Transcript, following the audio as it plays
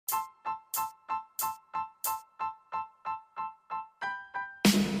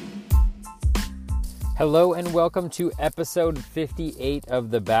Hello and welcome to episode 58 of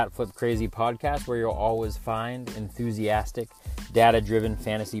the Bat Flip Crazy podcast, where you'll always find enthusiastic, data-driven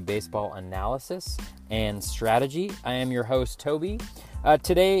fantasy baseball analysis and strategy. I am your host, Toby.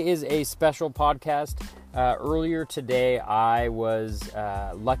 Today is a special podcast. Earlier today, I was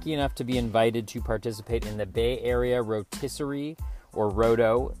lucky enough to be invited to participate in the Bay Area Rotisserie or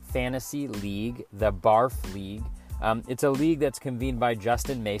Roto Fantasy League, the BARF League. It's a league that's convened by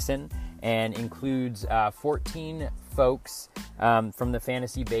Justin Mason and includes 14 folks from the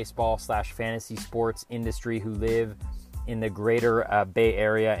fantasy baseball / fantasy sports industry who live in the greater Bay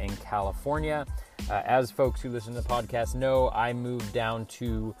Area in California. As folks who listen to the podcast know, I moved down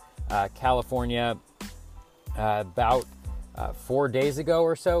to California about 4 days ago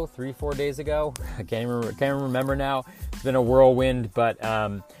or so, 3-4 days ago. I can't remember now. It's been a whirlwind, but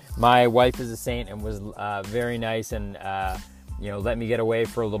my wife is a saint and was very nice and let me get away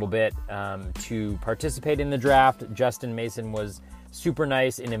for a little bit to participate in the draft. Justin Mason was super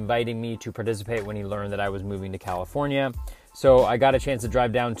nice in inviting me to participate when he learned that I was moving to California. So I got a chance to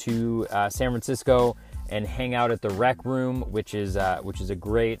drive down to San Francisco and hang out at the Rec Room, which is a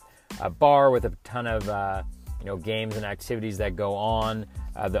great bar with a ton of games and activities that go on.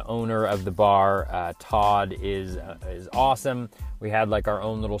 The owner of the bar, Todd, is awesome. We had like our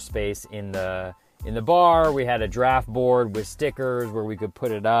own little space in the bar. We had a draft board with stickers where we could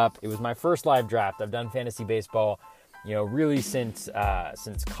put it up. It was my first live draft. I've done fantasy baseball, really since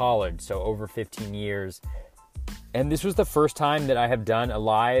college, so over 15 years. And this was the first time that I have done a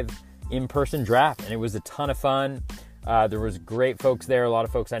live in-person draft, and it was a ton of fun. There was great folks there, a lot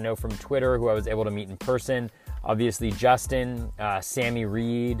of folks I know from Twitter who I was able to meet in person. Obviously, Justin, Sammy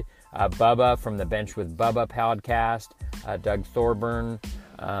Reed, Bubba from the Bench with Bubba podcast, Doug Thorburn,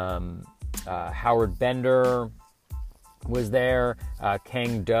 Howard Bender was there,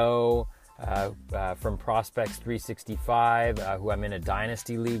 Kang Do from Prospects 365, who I'm in a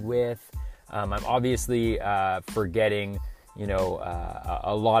dynasty league with. I'm obviously forgetting,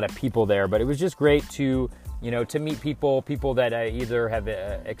 a lot of people there, but it was just great to meet people that I either have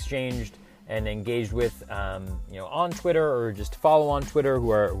exchanged and engaged with, on Twitter or just follow on Twitter,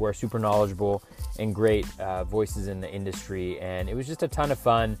 who are super knowledgeable and great voices in the industry. And it was just a ton of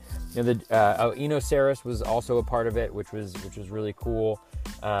fun. Eno Saris was also a part of it, which was really cool.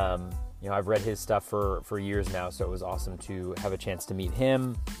 I've read his stuff for years now, so it was awesome to have a chance to meet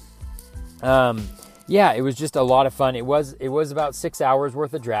him. It was just a lot of fun. It was about 6 hours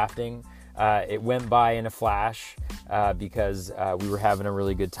worth of drafting. It went by in a flash because we were having a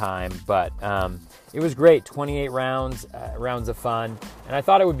really good time, but it was great. 28 rounds of fun, and I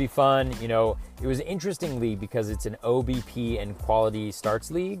thought it would be fun. It was an interesting league because it's an OBP and quality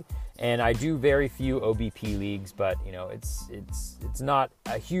starts league, and I do very few OBP leagues, but it's not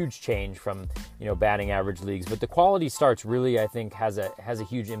a huge change from batting average leagues. But the quality starts really, I think, has a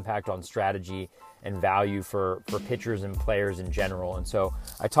huge impact on strategy and value for pitchers and players in general. And so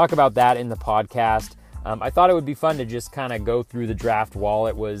I talk about that in the podcast. I thought it would be fun to just kind of go through the draft while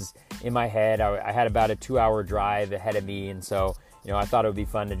it was in my head. I had about a 2-hour drive ahead of me, and so I thought it would be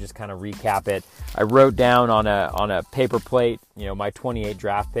fun to just kind of recap it. I wrote down on a paper plate, my 28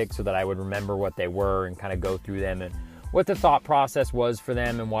 draft picks so that I would remember what they were and kind of go through them and what the thought process was for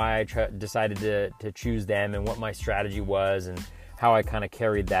them and why I decided to choose them and what my strategy was and how I kind of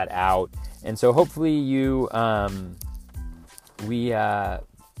carried that out. And so hopefully you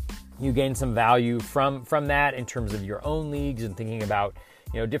gain some value from that in terms of your own leagues and thinking about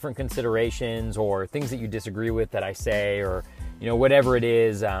different considerations or things that you disagree with that I say, or whatever it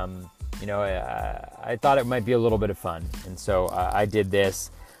is. I thought it might be a little bit of fun, and so I did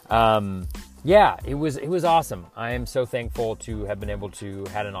this. It was awesome. I am so thankful to have been able to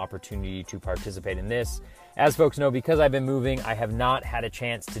had an opportunity to participate in this. As folks know, because I've been moving, I have not had a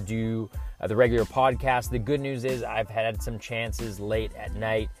chance to do the regular podcast. The good news is I've had some chances late at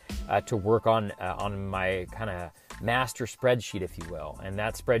night to work on my kind of master spreadsheet, if you will. And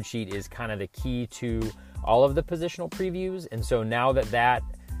that spreadsheet is kind of the key to all of the positional previews. And so now that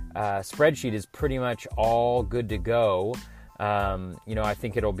spreadsheet is pretty much all good to go, I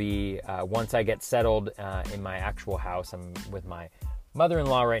think it'll be, once I get settled in my actual house, I'm with my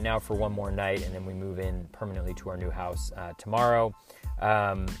mother-in-law right now for one more night, and then we move in permanently to our new house tomorrow.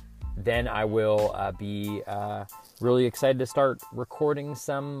 Then I will be really excited to start recording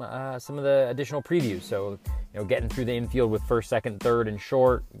some of the additional previews. So, getting through the infield with first, second, third, and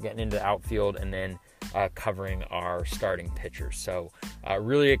short, getting into the outfield, and then covering our starting pitchers. So,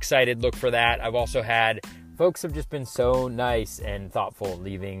 really excited. Look for that. I've also had folks have just been so nice and thoughtful,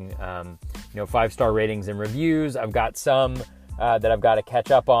 leaving 5-star ratings and reviews. I've got some that I've got to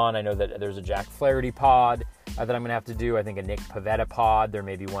catch up on. I know that there's a Jack Flaherty pod that I'm going to have to do. I think a Nick Pavetta pod. There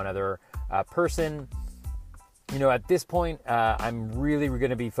may be one other person. At this point, I'm really going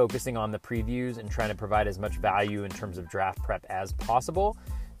to be focusing on the previews and trying to provide as much value in terms of draft prep as possible.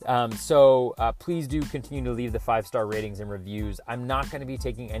 So please do continue to leave the 5-star ratings and reviews. I'm not going to be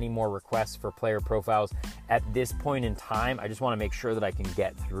taking any more requests for player profiles at this point in time. I just want to make sure that I can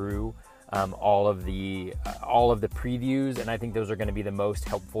get through all of the previews, and I think those are going to be the most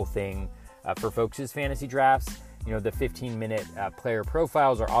helpful thing for folks' fantasy drafts. The 15-minute player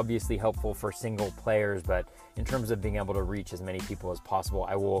profiles are obviously helpful for single players, but in terms of being able to reach as many people as possible,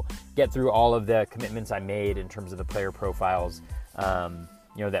 I will get through all of the commitments I made in terms of the player profiles,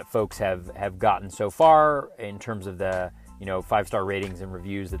 that folks have gotten so far in terms of the 5-star ratings and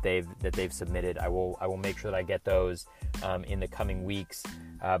reviews that they've submitted. I will make sure that I get those in the coming weeks.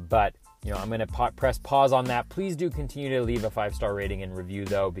 But I'm going to press pause on that. Please do continue to leave a 5-star rating and review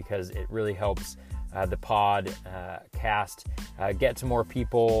though, because it really helps the podcast get to more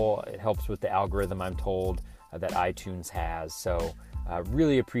people. It helps with the algorithm, I'm told, that iTunes has. So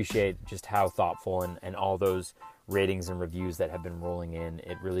really appreciate just how thoughtful and all those ratings and reviews that have been rolling in.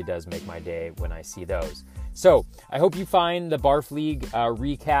 It really does make my day when I see those. So I hope you find the Barf League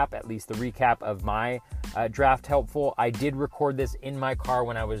recap, at least the recap of my draft, helpful. I did record this in my car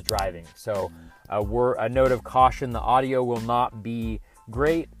when I was driving. So a note of caution, the audio will not be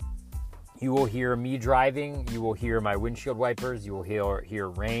great. You will hear me driving. You will hear my windshield wipers. You will hear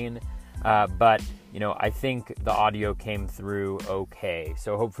rain. But I think the audio came through okay.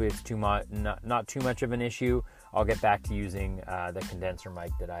 So hopefully it's not too much of an issue. I'll get back to using the condenser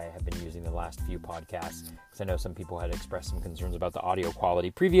mic that I have been using the last few podcasts, because I know some people had expressed some concerns about the audio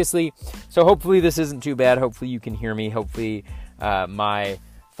quality previously. So hopefully this isn't too bad. Hopefully you can hear me. Hopefully my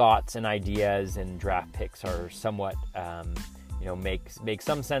thoughts and ideas and draft picks are somewhat make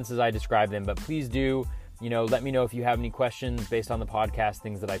some sense as I describe them. But please do, let me know if you have any questions based on the podcast,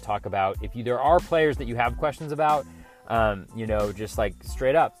 things that I talk about. If there are players that you have questions about, just like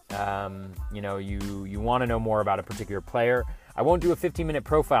straight up, you want to know more about a particular player. I won't do a 15-minute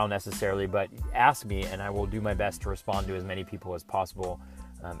profile necessarily, but ask me and I will do my best to respond to as many people as possible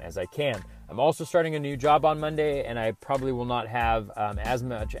as I can. I'm also starting a new job on Monday, and I probably will not have as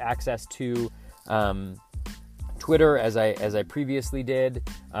much access to Twitter as I previously did,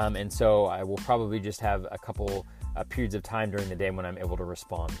 and so I will probably just have a couple periods of time during the day when I'm able to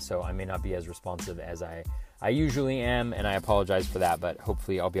respond. So I may not be as responsive as I usually am, and I apologize for that. But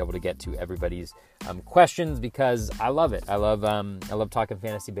hopefully I'll be able to get to everybody's questions, because I love it. I love talking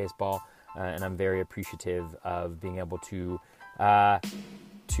fantasy baseball, and I'm very appreciative of being able to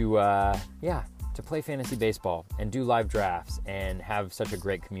play fantasy baseball and do live drafts and have such a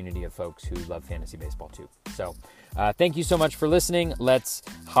great community of folks who love fantasy baseball too. So thank you so much for listening. Let's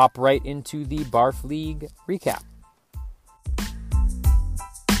hop right into the Barf League recap.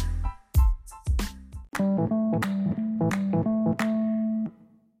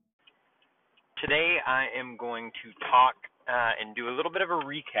 Today I am going to talk and do a little bit of a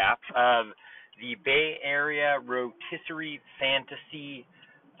recap of the Bay Area Rotisserie Fantasy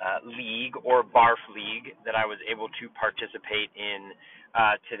League, or Barf League, that I was able to participate in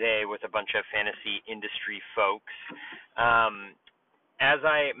today with a bunch of fantasy industry folks. As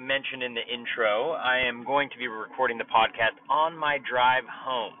I mentioned in the intro, I am going to be recording the podcast on my drive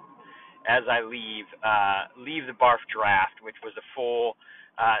home as I leave the Barf draft, which was a full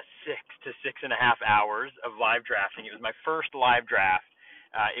 6 to 6.5 hours of live drafting. It was my first live draft.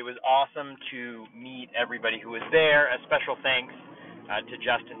 It was awesome to meet everybody who was there. A special thanks to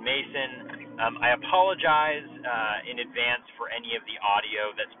Justin Mason. I apologize in advance for any of the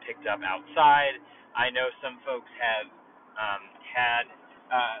audio that's picked up outside. I know some folks have had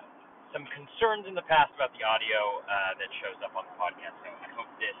some concerns in the past about the audio that shows up on the podcast, so I hope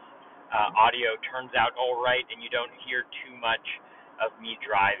this audio turns out all right and you don't hear too much of me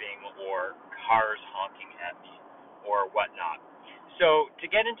driving or cars honking at me or whatnot. So to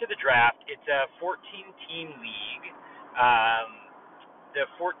get into the draft, it's a 14-team league. The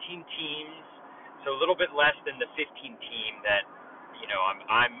 14 teams, so a little bit less than the 15 team that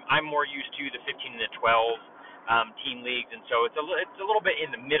I'm more used to, the 15 and the 12 team leagues, and so it's a little bit in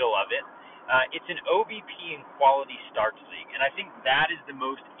the middle of it. It's an OBP and quality starts league, and I think that is the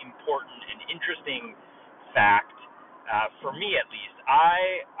most important and interesting fact for me, at least.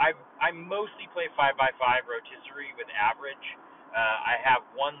 I mostly play 5x5 rotisserie with average. I have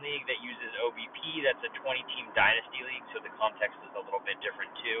one league that uses OBP. That's a 20-team dynasty league, so the context is a little bit different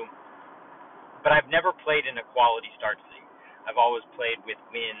too. But I've never played in a quality starts league. I've always played with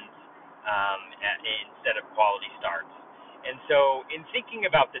wins instead of quality starts. And so in thinking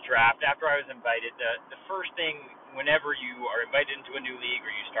about the draft, after I was invited, the first thing whenever you are invited into a new league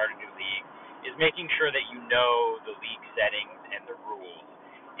or you start a new league is making sure that you know the league settings and the rules.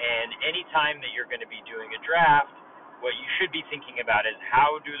 And anytime that you're going to be doing a draft, what you should be thinking about is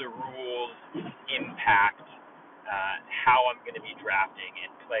how do the rules impact how I'm going to be drafting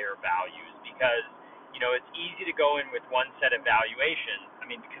and player values, because it's easy to go in with one set of valuations. I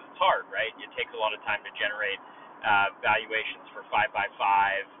mean, because it's hard, right? It takes a lot of time to generate valuations for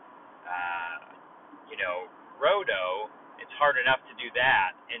 5x5, roto. It's hard enough to do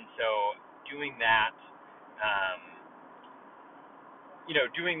that, and so doing that,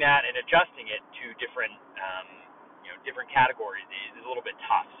 doing that and adjusting it to different, different categories is a little bit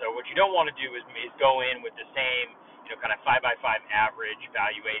tough. So what you don't want to do is go in with the same, kind of 5x5 average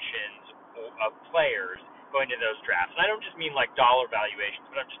valuations of players going to those drafts. And I don't just mean like dollar valuations,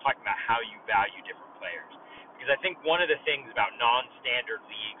 but I'm just talking about how you value different players. Because I think one of the things about non-standard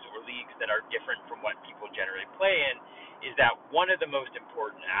leagues or leagues that are different from what people generally play in is that one of the most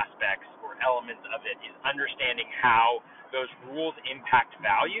important aspects or elements of it is understanding how those rules impact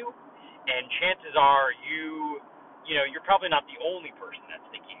value. And chances are you're probably not the only person that's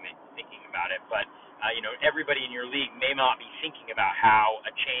thinking about it, but everybody in your league may not be thinking about how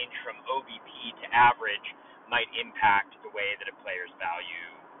a change from OBP to average might impact the way that a player's value,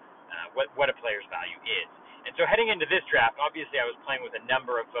 what a player's value is. And so heading into this draft, obviously I was playing with a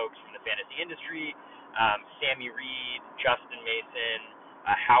number of folks from the fantasy industry, Sammy Reed, Justin Mason,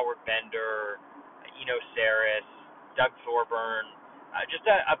 Howard Bender, Eno Saris, Doug Thorburn, just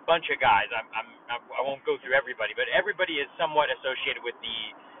a bunch of guys. I won't go through everybody, but everybody is somewhat associated with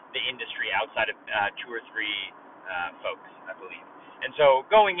the industry outside of two or three folks, I believe. And so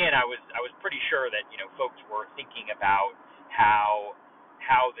going in, I was pretty sure that folks were thinking about how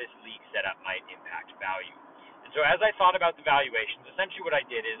this league setup might impact value. And so as I thought about the valuations, essentially what I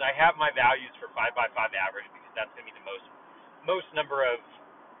did is I have my values for 5x5 average, because that's going to be the most number of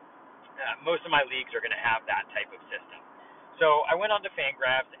most of my leagues are going to have that type of system. So I went on to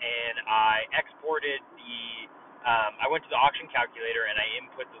Fangraphs and I exported I went to the auction calculator and I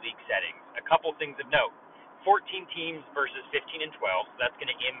input the league settings. A couple things of note: 14 teams versus 15 and 12. So that's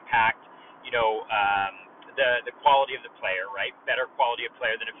going to impact, the quality of the player, right? Better quality of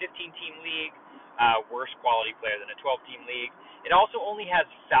player than a 15-team league, worse quality player than a 12-team league. It also only has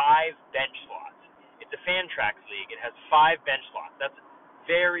 5 bench slots. It's a Fantrax league. It has 5 bench slots. That's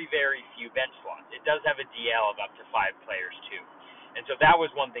very, very few bench slots. It does have a DL of up to 5 players too. And so that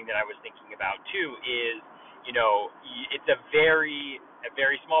was one thing that I was thinking about too, is it's a very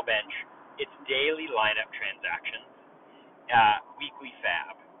small bench. It's daily lineup transactions, weekly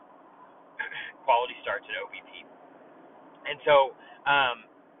fab, quality starts at OBP, and so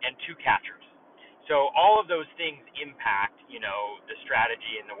and 2 catchers. So all of those things impact the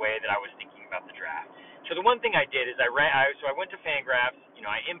strategy and the way that I was thinking about the draft. So the one thing I did is I went to Fangraphs.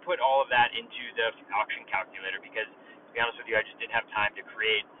 I input all of that into the auction calculator because, to be honest with you, I just didn't have time to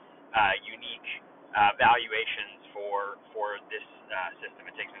create unique valuations for this system.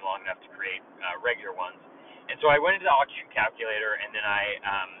 It takes me long enough to create regular ones. And so I went into the auction calculator and then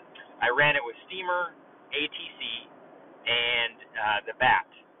I ran it with Steamer, ATC, and the BAT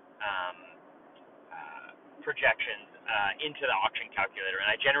projections into the auction calculator.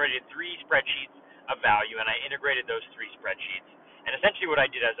 And I generated 3 spreadsheets of value, and I integrated those 3 spreadsheets. And essentially what I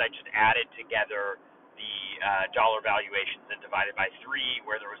did is I just added together the dollar valuations and divided by 3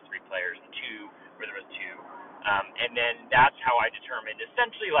 where there was 3 players and 2 where there was 2. And then that's how I determined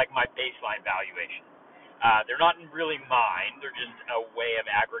essentially like my baseline valuation. They're not really mine. They're just a way of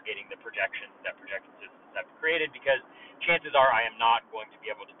aggregating the projections that projection systems have created, because chances are I am not going to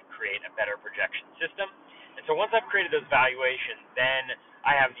be able to create a better projection system. And so once I've created those valuations, then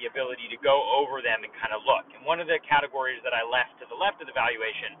I have the ability to go over them and kind of look. And one of the categories that I left to the left of the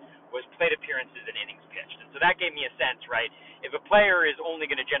valuation was plate appearances and innings pitched. And so that gave me a sense, right? If a player is only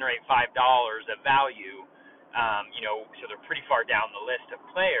going to generate $5 of value, so they're pretty far down the list of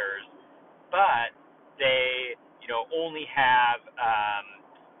players, but they, only have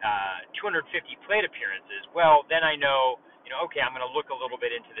 250 plate appearances, well, then I know, okay, I'm going to look a little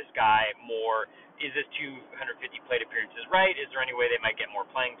bit into this guy more. Is this 250 plate appearances right? Is there any way they might get more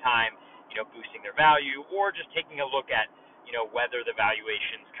playing time, boosting their value, or just taking a look at, whether the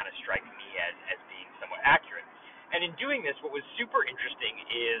valuations kind of strike me as being somewhat accurate. And in doing this, what was super interesting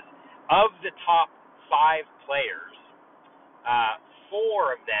is of the top 5 players,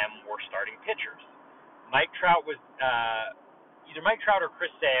 4 of them were starting pitchers. Mike Trout was either Mike Trout or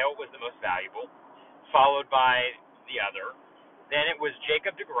Chris Sale was the most valuable, followed by the other. Then it was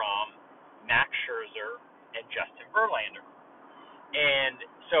Jacob deGrom, Max Scherzer, and Justin Verlander. And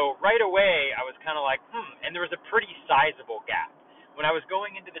so right away, I was kind of like, and there was a pretty sizable gap. When I was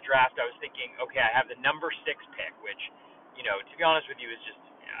going into the draft, I was thinking, okay, I have the number 6 pick, which, to be honest with you, is just,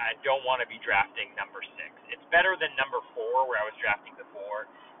 I don't want to be drafting number 6. It's better than number 4, where I was drafting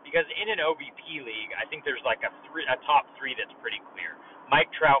before, because in an OBP league, I think there's like a top 3 that's pretty clear. Mike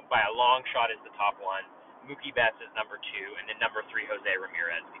Trout, by a long shot, is the top 1. Mookie Betts is number 2, and then number 3, Jose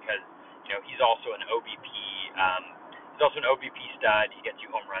Ramirez, because, he's also an OBP He's also an OBP stud. He gets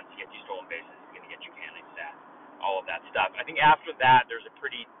you home runs. He gets you stolen bases. He's going to get you canning stats, all of that stuff. I think after that, there's a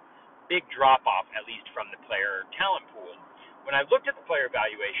pretty big drop-off, at least from the player talent pool. When I looked at the player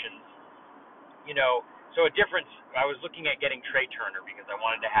evaluations, so a difference, I was looking at getting Trey Turner because I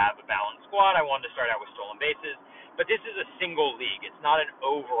wanted to have a balanced squad. I wanted to start out with stolen bases. But this is a single league. It's not an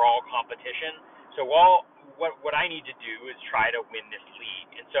overall competition. So what I need to do is try to win this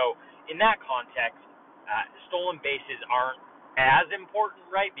league. And so in that context, stolen bases aren't as important,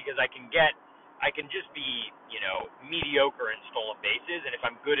 right? Because I can just be, mediocre in stolen bases, and if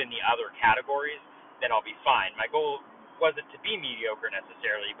I'm good in the other categories, then I'll be fine. My goal wasn't to be mediocre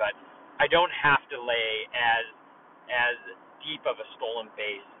necessarily, but I don't have to lay as deep of a stolen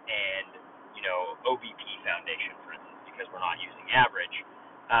base and, OBP foundation, for instance, because we're not using average.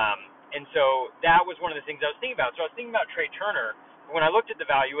 And so that was one of the things I was thinking about. So I was thinking about Trey Turner. When I looked at the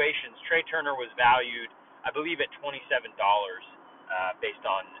valuations, Trey Turner was valued, I believe, at $27 based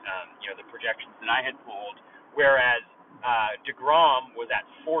on the projections that I had pulled, whereas DeGrom was at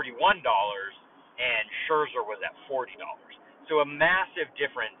 $41 and Scherzer was at $40. So a massive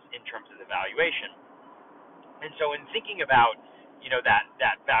difference in terms of the valuation. And so in thinking about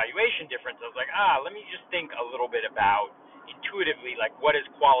that valuation difference, I was like, let me just think a little bit about intuitively, like, what does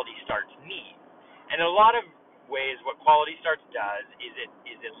quality starts need? And in a lot of ways, what quality starts does is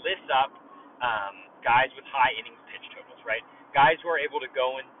it lifts up guys with high innings pitch totals, right? Guys who are able to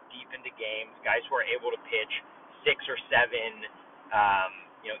go in deep into games, guys who are able to pitch 6 or 7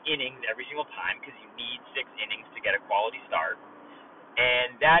 innings every single time, because you need 6 innings to get a quality start.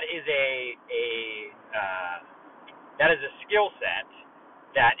 And that is a skill set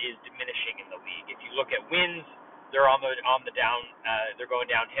that is diminishing in the league. If you look at wins, they're on the down, they're going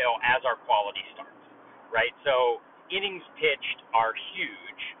downhill, as are quality starts, right? So innings pitched are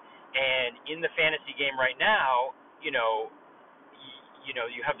huge, and in the fantasy game right now,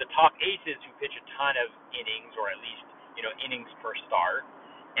 you have the top aces who pitch a ton of innings, or at least innings per start,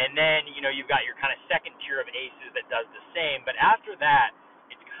 and then you've got your kind of second tier of aces that does the same. But after that,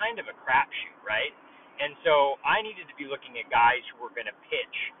 it's kind of a crapshoot, right? And so I needed to be looking at guys who were going to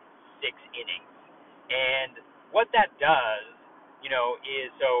pitch 6 innings, and what that does,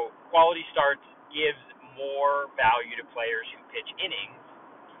 is so quality starts gives more value to players who pitch innings,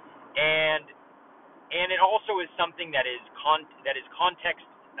 and it also is something that is context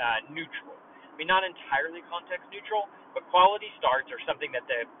neutral. I mean, not entirely context neutral, but quality starts are something that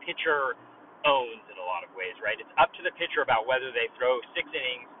the pitcher owns in a lot of ways, right? It's up to the pitcher about whether they throw 6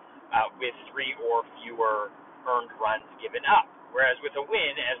 innings with 3 or fewer earned runs given up. Whereas with a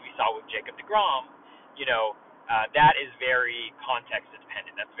win, as we saw with Jacob deGrom, that is very context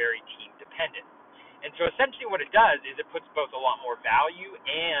dependent. That's very team dependent. And so essentially what it does is it puts both a lot more value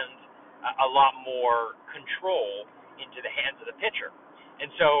and a lot more control into the hands of the pitcher. And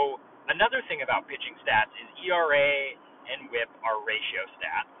so another thing about pitching stats is ERA and WHIP are ratio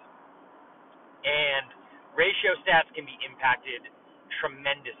stats. And ratio stats can be impacted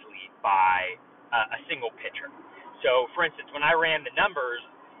tremendously by a single pitcher. So, for instance, when I ran the numbers,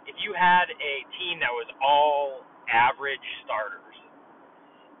 if you had a team that was all average starters,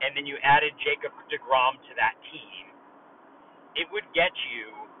 and then you added Jacob deGrom to that team, it would get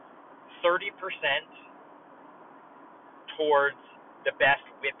you 30% towards the best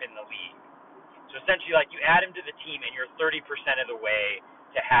whip in the league. So essentially, like, you add him to the team, and you're 30% of the way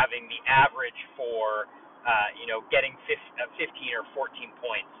to having the average for, getting 15 or 14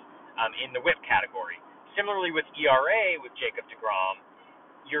 points in the whip category. Similarly with ERA with Jacob deGrom,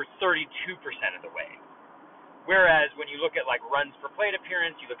 you're 32% of the way. Whereas when you look at, like, runs per plate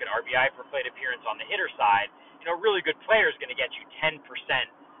appearance, you look at RBI per plate appearance on the hitter side, a really good player is going to get you 10%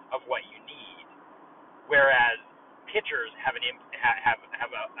 of what you need. Whereas pitchers have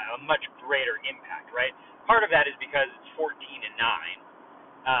a much greater impact, right? Part of that is because it's 14 and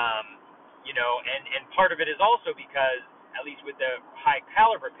 9, and part of it is also because, at least with the high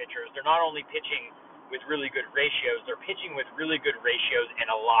caliber pitchers, they're not only pitching with really good ratios, they're pitching with really good ratios and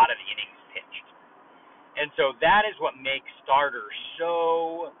a lot of innings pitched. And so that is what makes starters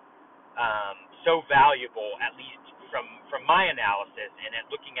so valuable, at least from my analysis and at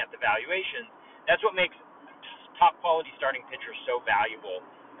looking at the valuations. That's what makes top quality starting pitchers so valuable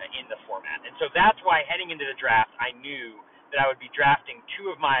in the format. And so that's why heading into the draft, I knew that I would be drafting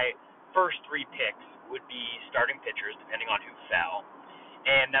two of my first three picks would be starting pitchers, depending on who fell,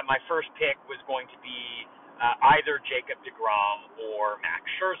 and that my first pick was going to be either Jacob deGrom or Max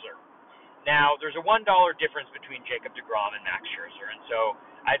Scherzer. Now, there's a $1 difference between Jacob deGrom and Max Scherzer, and so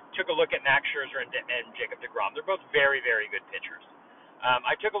I took a look at Max Scherzer and Jacob deGrom. They're both very, very good pitchers.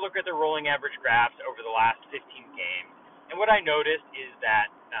 I took a look at their rolling average graphs over the last 15 games, and what I noticed is that,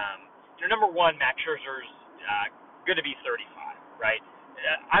 number one, Max Scherzer's going to be 35, right?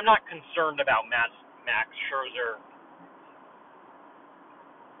 I'm not concerned about Max Scherzer.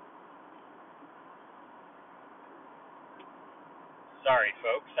 Sorry,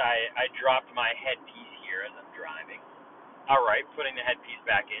 folks. I dropped my headpiece here as I'm driving. All right, putting the headpiece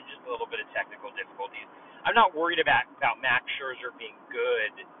back in. Just a little bit of technical difficulties. I'm not worried about Max Scherzer being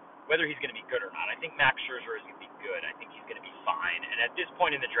good, whether he's going to be good or not. I think Max Scherzer is going to be good. I think he's going to be fine. And at this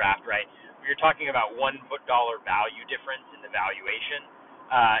point in the draft, right, we are talking about $1 value difference in the valuation.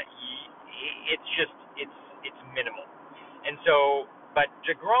 It's minimal. And so, but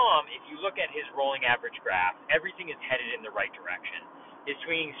deGrom, if you look at his rolling average graph, everything is headed in the right direction. His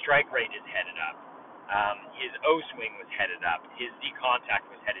swinging strike rate is headed up. His O swing was headed up. His Z contact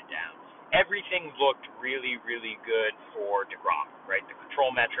was headed down. Everything looked really, really good for deGrom, right? The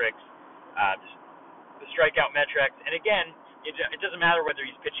control metrics, the strikeout metrics, and again, it doesn't matter whether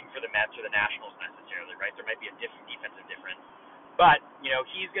he's pitching for the Mets or the Nationals necessarily, right? There might be a different defensive difference. But,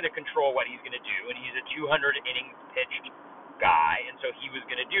 he's going to control what he's going to do, and he's a 200 innings pitched guy, and so he was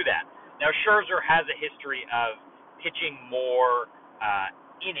going to do that. Now, Scherzer has a history of pitching more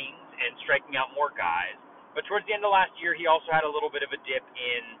innings and striking out more guys, but towards the end of last year, he also had a little bit of a dip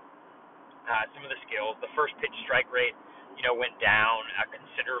in some of the skills. The first pitch strike rate, went down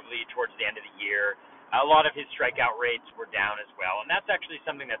considerably towards the end of the year. A lot of his strikeout rates were down as well, and that's actually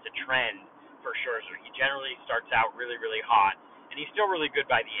something that's a trend for Scherzer. He generally starts out really, really hot, and he's still really good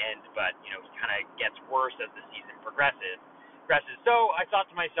by the end, but, he kind of gets worse as the season progresses. So I thought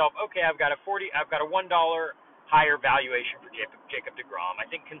to myself, okay, I've got a $1 higher valuation for Jacob deGrom. I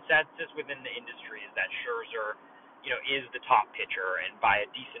think consensus within the industry is that Scherzer, is the top pitcher and by a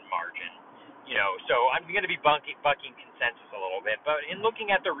decent margin. So I'm going to be bucking consensus a little bit, but in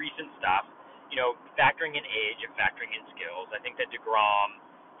looking at the recent stuff, factoring in age and factoring in skills, I think that deGrom,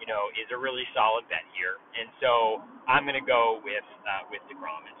 is a really solid bet here, and so I'm going to go with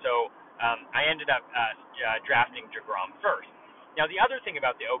deGrom. And so I ended up drafting deGrom first. Now, the other thing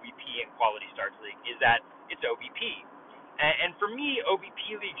about the OBP and Quality Starts League is that it's OBP, and for me,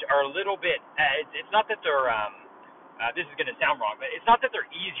 OBP leagues are a little bit. It's not that they're. This is going to sound wrong, but it's not that they're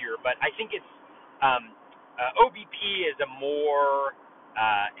easier, but I think it's OBP is a more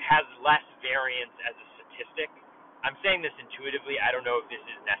has less variance as a statistic. I'm saying this intuitively. I don't know if this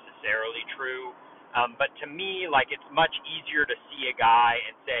is necessarily true, but to me, it's much easier to see a guy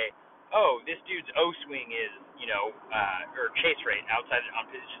and say, oh, this dude's O swing is, or chase rate on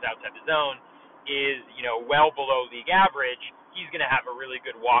pitches outside the zone is, well below league average. He's going to have a really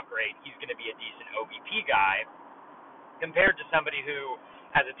good walk rate. He's going to be a decent OBP guy, compared to somebody who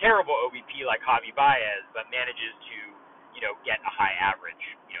has a terrible OBP like Javi Baez, but manages to, get a high average,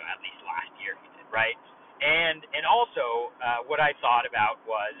 at least last year he did, right? And also, what I thought about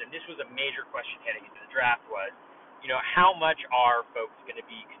was, and this was a major question heading into the draft, was, how much are folks going to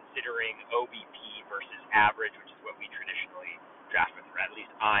be considering OBP versus average, which is what we traditionally draft with, or at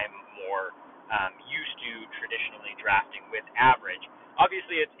least I'm more used to traditionally drafting with average.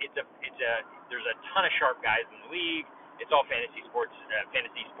 Obviously, there's a ton of sharp guys in the league. It's all fantasy sports /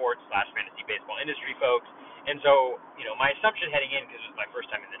 fantasy baseball industry folks. And so, my assumption heading in, because it was my first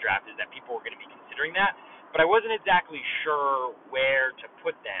time in the draft, is that people were going to be considering that. But I wasn't exactly sure where to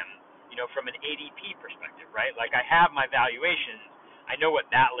put them, from an ADP perspective, right? I have my valuations. I know what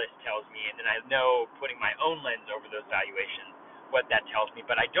that list tells me, and then I know, putting my own lens over those valuations, what that tells me.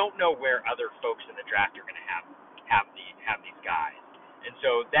 But I don't know where other folks in the draft are going to have these guys. And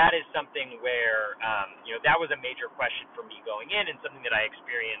so that is something where, that was a major question for me going in, and something that I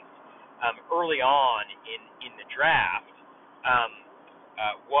experienced early on in the draft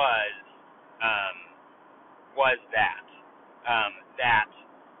was that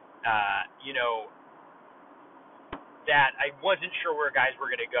that I wasn't sure where guys were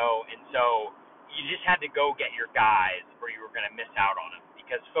going to go, and so you just had to go get your guys, or you were going to miss out on them,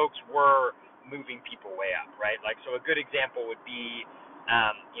 because folks were moving people way up, right? So a good example would be,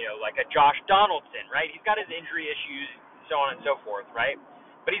 like a Josh Donaldson, right? He's got his injury issues, so on and so forth, right?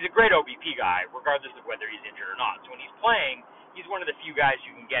 But he's a great OBP guy, regardless of whether he's injured or not. So when he's playing, he's one of the few guys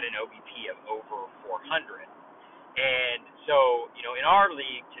you can get an OBP of over 400. And so, in our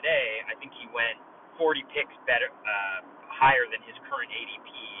league today, I think he went 40 picks better, higher than his current ADP,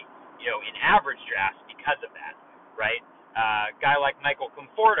 in average drafts because of that, right? Guy like Michael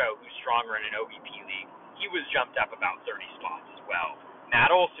Conforto, who's stronger in an OBP league, he was jumped up about 30 spots as well.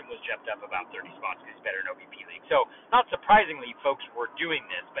 Matt Olson was jumped up about 30 spots because he's better in OBP league. So, not surprisingly, folks were doing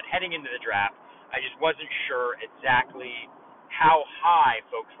this, but heading into the draft, I just wasn't sure exactly how high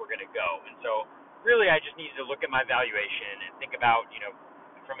folks were going to go. And so, really, I just needed to look at my valuation and think about,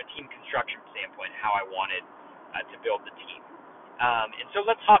 from a team construction standpoint, how I wanted to build the team. And so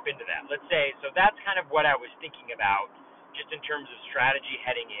let's hop into that. Let's say, so that's kind of what I was thinking about just in terms of strategy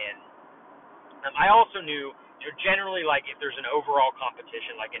heading in. I also knew, generally, like if there's an overall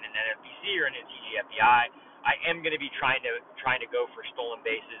competition, like in an NFBC or in a TGFBI, I am going to be trying to go for stolen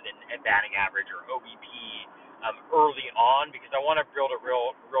bases and batting average or OBP early on, because I want to build a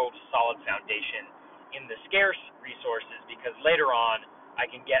real solid foundation in the scarce resources, because later on I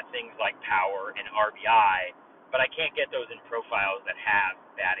can get things like power and RBI, but I can't get those in profiles that have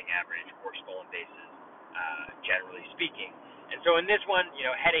batting average or stolen bases, generally speaking. And so in this one,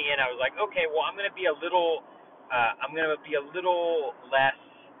 heading in, I was like, okay, well, I'm going to be a little less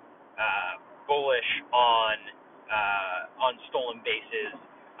bullish on stolen bases.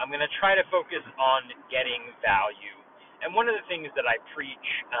 I'm going to try to focus on getting value. And one of the things that I preach,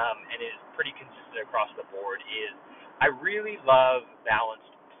 and is pretty consistent across the board, is I really love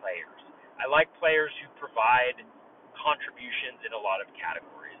balanced players. I like players who provide contributions in a lot of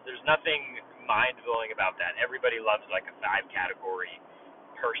categories. There's nothing mind-blowing about that. Everybody loves like a 5-category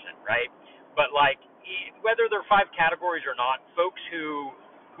person, right? But like, whether they're 5 categories or not, folks who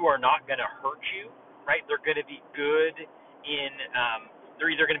are not going to hurt you, right? They're going to be good in they're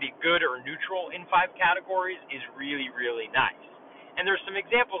either going to be good or neutral in 5 categories is really, really nice. And there's some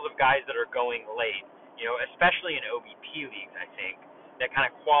examples of guys that are going late, especially in OBP leagues, I think, that kind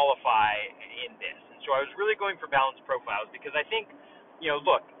of qualify in this. And so I was really going for balanced profiles because I think,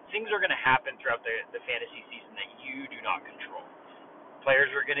 look, things are going to happen throughout the fantasy season that you do not control. Players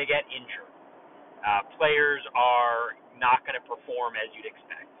are going to get injured. Players are not going to perform as you'd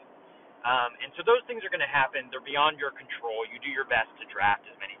expect. And so those things are going to happen. They're beyond your control. You do your best to draft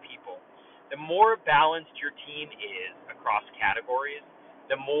as many people. The more balanced your team is across categories,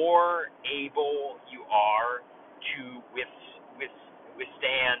 the more able you are to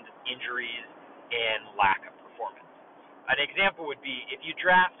withstand injuries and lack of performance. An example would be if you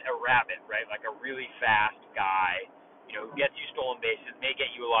draft a rabbit, right, like a really fast guy, who gets you stolen bases, may get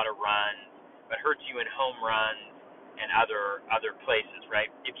you a lot of runs, but hurts you in home runs and other places, right?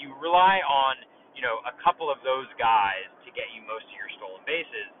 If you rely on, a couple of those guys to get you most of your stolen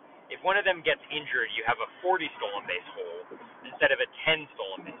bases, if one of them gets injured, you have a 40 stolen base hole instead of a 10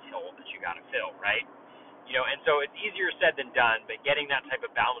 stolen base hole that you got to fill, right? And so it's easier said than done, but getting that type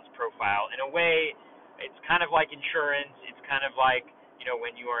of balanced profile, in a way, it's kind of like insurance. It's kind of like,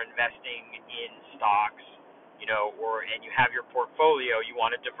 when you are investing in stocks, and you have your portfolio, you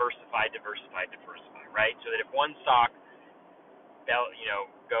want to diversify, right? So that if one stock,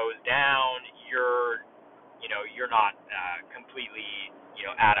 goes down, you're not completely,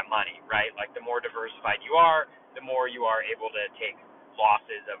 out of money, right? Like the more diversified you are, the more you are able to take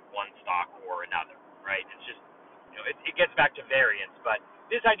losses of one stock or another, right? It's just, it gets back to variance, but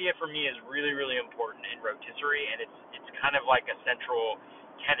this idea for me is really, really important in rotisserie, and it's kind of like a central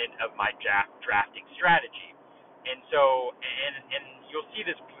tenet of my drafting strategy. And so, and you'll see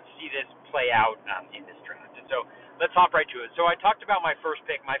this play out in this draft. And so, let's hop right to it. So I talked about my first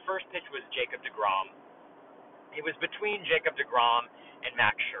pick. My first pitch was Jacob deGrom. It was between Jacob deGrom and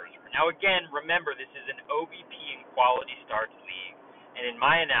Max Scherzer. Now, again, remember, this is an OBP and quality starts league, and in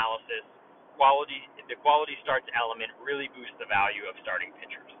my analysis, the quality starts element really boosts the value of starting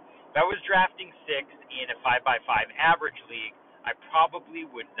pitchers. If I was drafting 6th in a 5x5 average league, I probably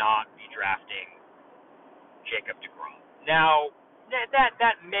would not be drafting Jacob deGrom. Now,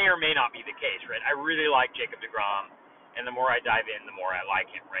 that may or may not be the case, right? I really like Jacob deGrom, and the more I dive in, the more I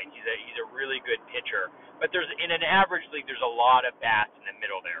like him, right? He's a really good pitcher. But in an average league, there's a lot of bats in the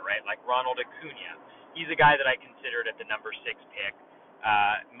middle there, right? Like Ronald Acuna. He's a guy that I considered at the number 6 pick.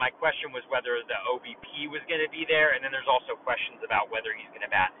 My question was whether the OBP was going to be there, and then there's also questions about whether he's going to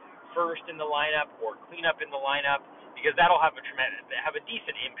bat first in the lineup or clean up in the lineup, because that'll have a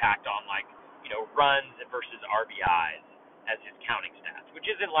decent impact on runs versus RBIs as his counting stats, which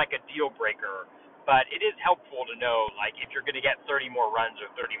isn't like a deal breaker, but it is helpful to know, like, if you're going to get 30 more runs or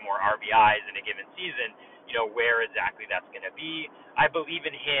 30 more RBIs in a given season, where exactly that's going to be. I believe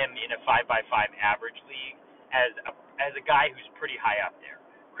in him in a 5x5 average league as a guy who's pretty high up there.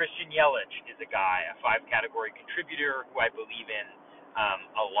 Christian Yelich is a guy, a 5-category contributor who I believe in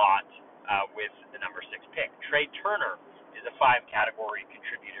a lot with the number 6 pick. Trey Turner is a 5-category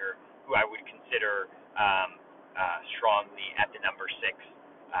contributor who I would consider strongly at the number 6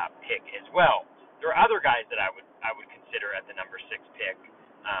 pick as well. There are other guys that I would consider at the number 6 pick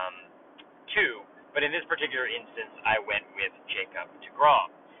too, but in this particular instance, I went with Jacob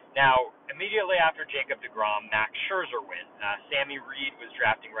deGrom. Now, immediately after Jacob deGrom, Max Scherzer went. Sammy Reed was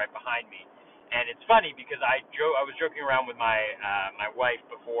drafting right behind me, and it's funny because I was joking around with my wife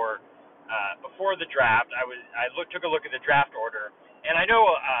before the draft. I took a look at the draft order, and I know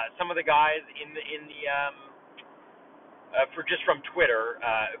some of the guys in the for just from Twitter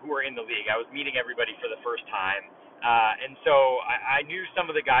who are in the league. I was meeting everybody for the first time, and so I knew some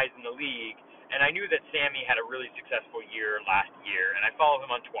of the guys in the league. And I knew that Sammy had a really successful year last year, and I follow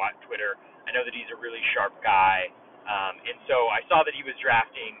him on Twitter. I know that he's a really sharp guy, and so I saw that he was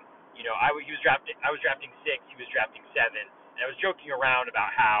drafting. I was drafting 6, he was drafting 7, and I was joking around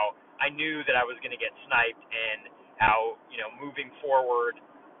about how I knew that I was going to get sniped, and how moving forward,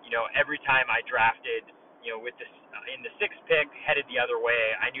 every time I drafted, with this in the 6th pick headed the other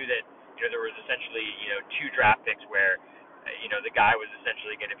way, I knew that there was essentially 2 draft picks where the guy was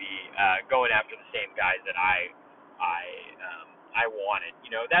essentially going to be going after the same guys that I wanted.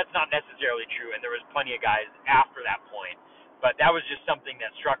 That's not necessarily true, and there was plenty of guys after that point, but that was just something that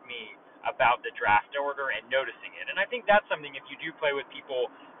struck me about the draft order and noticing it. And I think that's something, if you do play with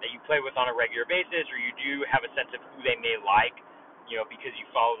people that you play with on a regular basis, or you do have a sense of who they may like, because you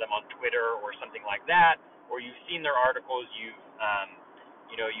follow them on Twitter or something like that, or you've seen their articles, you've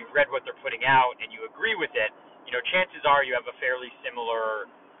read what they're putting out, and you agree with it, chances are you have a fairly similar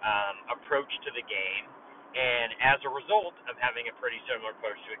approach to the game, and as a result of having a pretty similar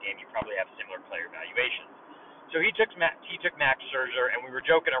approach to a game, you probably have similar player valuations. So he took Max Scherzer, and we were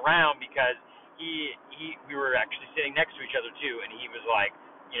joking around because we were actually sitting next to each other too, and he was like,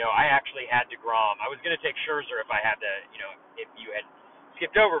 I actually had deGrom. I was going to take Scherzer if I had if you had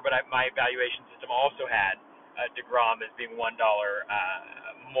skipped over, but my valuation system also had deGrom as being $1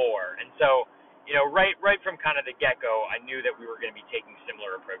 more, and so. Right from kind of the get-go, I knew that we were going to be taking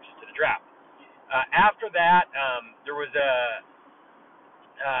similar approaches to the draft. After that, there was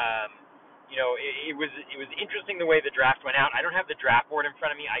it was interesting the way the draft went out. I don't have the draft board in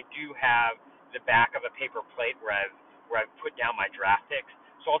front of me. I do have the back of a paper plate where I've put down my draft picks.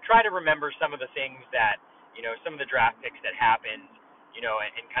 So I'll try to remember some of the things that some of the draft picks that happened,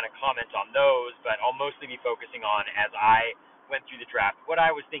 and kind of comment on those. But I'll mostly be focusing on as I went through the draft, what I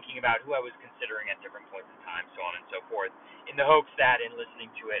was thinking about, who I was considering at different points in time, so on and so forth, in the hopes that in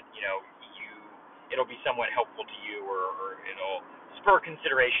listening to it, it'll be somewhat helpful to you, or it'll spur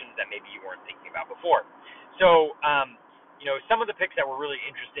considerations that maybe you weren't thinking about before. So, some of the picks that were really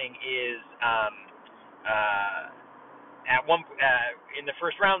interesting is in the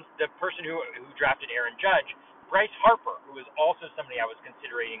first round, the person who drafted Aaron Judge, Bryce Harper, who was also somebody I was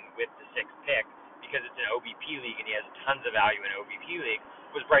considering with the 6th pick, because it's an OBP league and he has tons of value in an OBP league,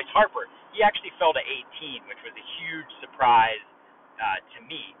 was Bryce Harper. He actually fell to 18, which was a huge surprise to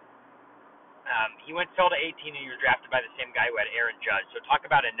me. He fell to 18, and he was drafted by the same guy who had Aaron Judge. So talk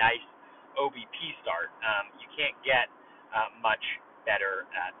about a nice OBP start. You can't get much better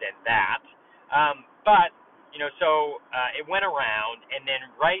than that. But it went around, and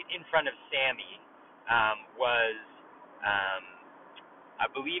then right in front of Sammy was. I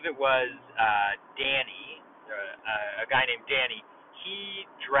believe it was Danny, a guy named Danny. He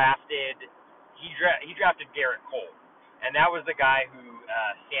drafted Garrett Cole, and that was the guy who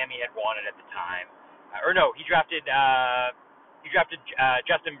Sammy had wanted at the time. He drafted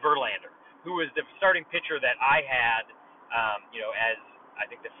Justin Verlander, who was the starting pitcher that I had, as I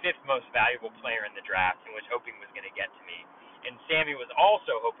think the 5th most valuable player in the draft, and was hoping was going to get to me. And Sammy was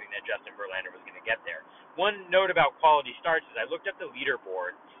also hoping that Justin Verlander was going to get there. One note about quality starts is I looked at the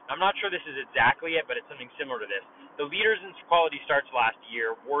leaderboard. I'm not sure this is exactly it, but it's something similar to this. The leaders in quality starts last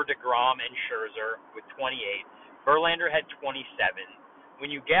year were deGrom and Scherzer with 28. Verlander had 27. When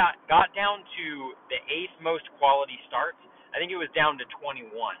you got down to the 8th most quality starts, I think it was down to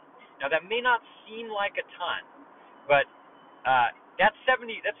 21. Now, that may not seem like a ton, but that's a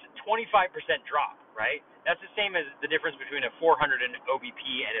 25% drop, right? That's the same as the difference between a 400 OBP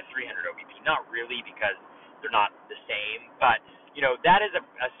and a 300 OBP. Not really, because they're not the same, but that is a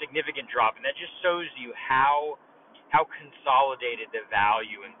significant drop, and that just shows you how consolidated the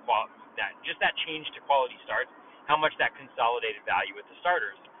value and that change to quality starts, how much that consolidated value with the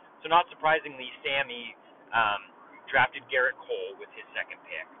starters. So not surprisingly, Sammy drafted Garrett Cole with his 2nd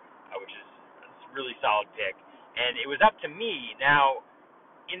pick, which is a really solid pick, and it was up to me. Now,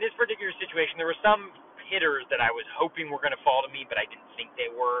 in this particular situation, there were some hitters that I was hoping were going to fall to me, but I didn't think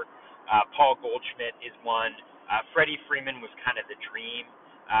they were. Paul Goldschmidt is one. Freddie Freeman was kind of the dream.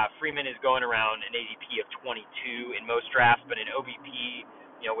 Freeman is going around an ADP of 22 in most drafts, but in OBP,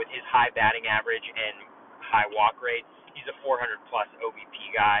 with his high batting average and high walk rate, he's a 400-plus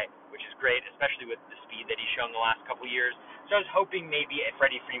OBP guy, which is great, especially with the speed that he's shown the last couple of years. So I was hoping maybe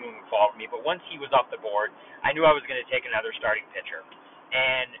Freddie Freeman would fall to me, but once he was off the board, I knew I was going to take another starting pitcher.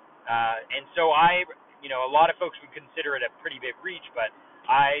 And so a lot of folks would consider it a pretty big reach, but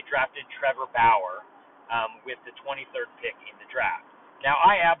I drafted Trevor Bauer with the 23rd pick in the draft. Now,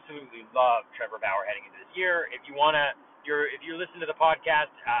 I absolutely love Trevor Bauer heading into this year. If you listen to the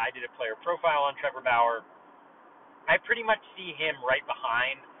podcast, I did a player profile on Trevor Bauer. I pretty much see him right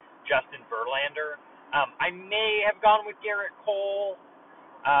behind Justin Verlander. I may have gone with Garrett Cole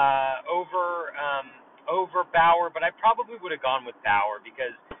over Bauer, but I probably would have gone with Bauer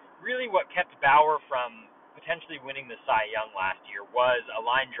because really what kept Bauer from potentially winning the Cy Young last year was a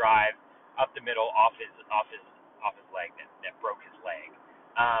line drive up the middle off his leg that broke his leg.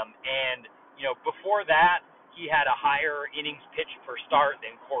 And before that, he had a higher innings pitched per start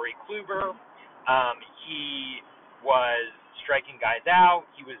than Corey Kluber. He was striking guys out.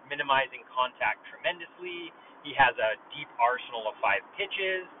 He was minimizing contact tremendously. He has a deep arsenal of 5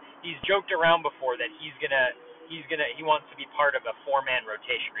 pitches. He's joked around before that he wants to be part of a 4-man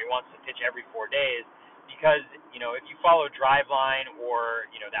rotation, where he wants to pitch every 4 days because, if you follow Driveline or,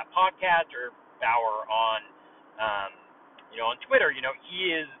 that podcast or Bauer on Twitter, he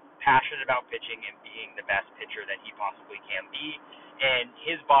is passionate about pitching and being the best pitcher that he possibly can be. And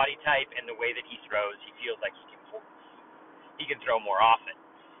his body type and the way that he throws, he feels like he can throw more often.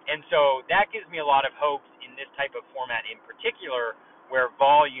 And so that gives me a lot of hopes in this type of format in particular, where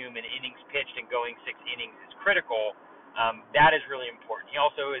volume and innings pitched and going 6 innings is critical. That is really important. He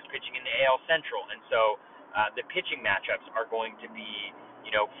also is pitching in the AL Central, and so the pitching matchups are going to be,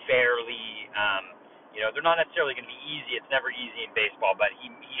 fairly, they're not necessarily going to be easy. It's never easy in baseball, but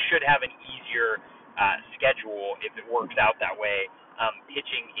he should have an easier schedule if it works out that way,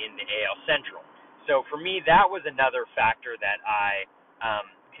 pitching in the AL Central. So for me, that was another factor that I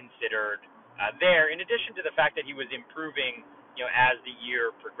considered there, in addition to the fact that he was improving, as the year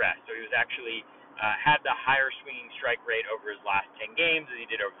progressed. So he was actually had the higher swinging strike rate over his last 10 games as he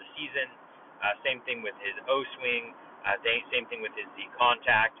did over the season. Same thing with his O swing. Same thing with his Z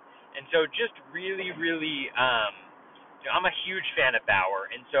contact. And so just really, really, I'm a huge fan of Bauer.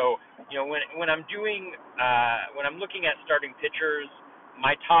 And so, when I'm looking at starting pitchers,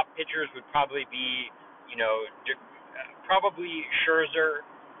 my top pitchers would probably be, probably Scherzer,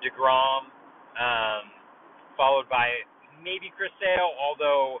 DeGrom, followed by maybe Chris Sale,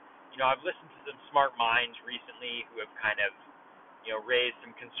 although, I've listened to some smart minds recently who have kind of, raised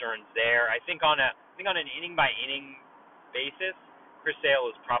some concerns there. I think on an inning by inning basis, Chris Sale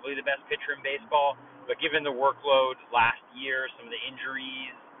is probably the best pitcher in baseball, but given the workload last year, some of the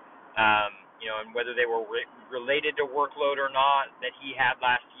injuries, and whether they were related to workload or not that he had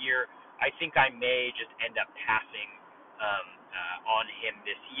last year, I think I may just end up passing on him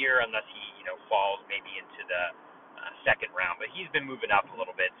this year unless he, falls maybe into the second round. But he's been moving up a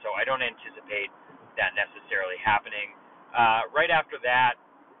little bit, so I don't anticipate that necessarily happening. Right after that,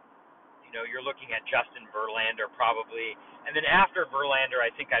 you're looking at Justin Verlander probably. And then after Verlander,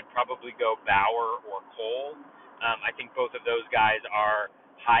 I think I'd probably go Bauer or Cole. I think both of those guys are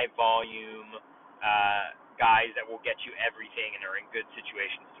high volume guys that will get you everything and are in good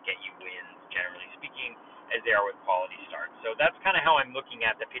situations to get you wins, generally speaking, as they are with quality starts. So that's kind of how I'm looking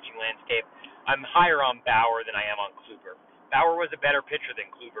at the pitching landscape. I'm higher on Bauer than I am on Kluber. Bauer was a better pitcher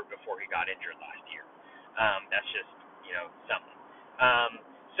than Kluber before he got injured last year. That's just, something.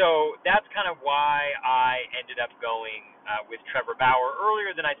 So that's kind of why I ended up going with Trevor Bauer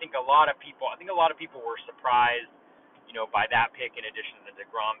earlier than I think a lot of people. I think a lot of people were surprised, by that pick in addition to the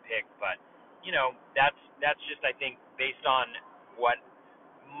DeGrom pick. But, that's just, I think, based on what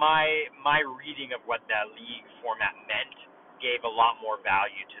my reading of what that league format meant, gave a lot more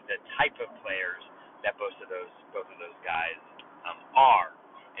value to the type of players that both of those guys are.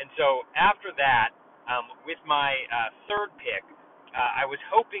 And so after that, with my third pick, I was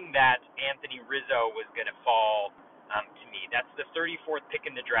hoping that Anthony Rizzo was going to fall to me. That's the 34th pick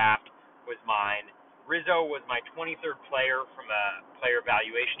in the draft was mine. Rizzo was my 23rd player from a player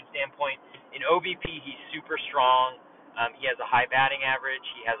valuation standpoint. In OBP, he's super strong. He has a high batting average.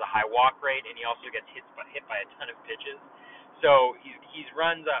 He has a high walk rate, and he also gets hit by a ton of pitches. So he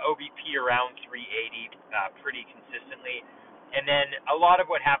runs OBP around 380 pretty consistently. And then a lot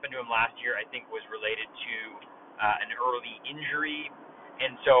of what happened to him last year, I think, was related to an early injury.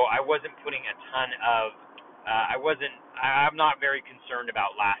 and so I wasn't putting a ton of. I'm not very concerned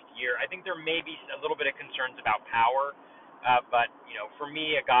about last year. I think there may be a little bit of concerns about power, but for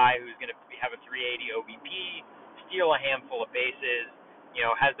me, a guy who's going to have a 380 OBP, steal a handful of bases,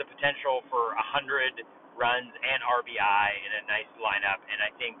 has the potential for 100 runs and RBI in a nice lineup, and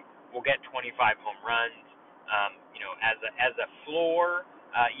I think we'll get 25 home runs. As a floor,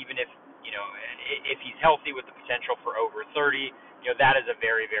 even if if he's healthy with the potential for over 30, that is a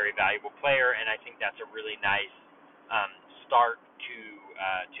very, very valuable player, and I think that's a really nice start to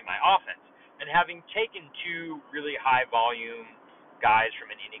my offense. And having taken two really high volume guys from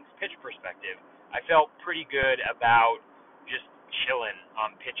an innings pitch perspective, I felt pretty good about just chilling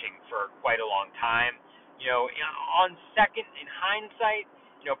on pitching for quite a long time. On second, in hindsight,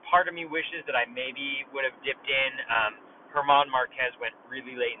 part of me wishes that I maybe would have dipped in. German Marquez went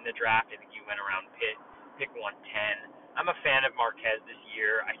really late in the draft. I think he went around pick 110. I'm a fan of Marquez this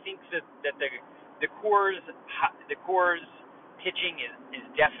year. I think that the Coors pitching is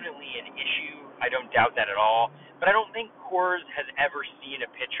definitely an issue. I don't doubt that at all. But I don't think Coors has ever seen a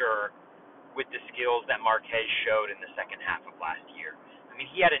pitcher with the skills that Marquez showed in the second half of last year. I mean,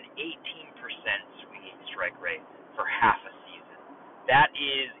 he had an 18% swinging strike rate for half a season. That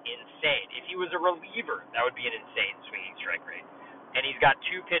is insane. If he was a reliever, that would be an insane swinging strike rate. And he's got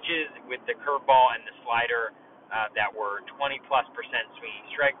two pitches with the curveball and the slider that were 20+% swinging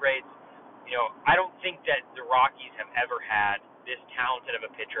strike rates. I don't think that the Rockies have ever had this talented of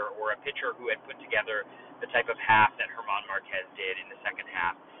a pitcher, or a pitcher who had put together the type of half that German Marquez did in the second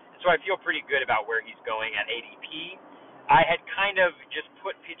half. And so I feel pretty good about where he's going at ADP. I had kind of just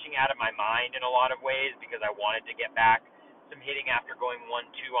put pitching out of my mind in a lot of ways because I wanted to get back some hitting after going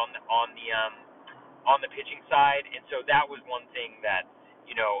 1-2 on the pitching side, and so that was one thing that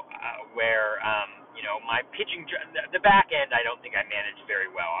where my pitching, the back end, I don't think I managed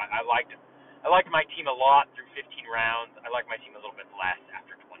very well. I liked my team a lot through 15 rounds. I like my team a little bit less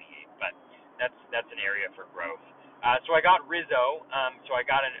after 28, but that's an area for growth. So I got Rizzo. So I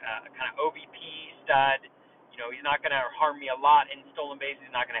got a kind of OBP stud. He's not going to harm me a lot in stolen bases.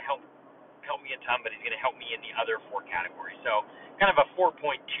 He's not going to help me a ton, but he's going to help me in the other four categories. So kind of a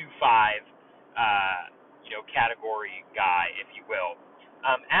 4.25 category guy, if you will.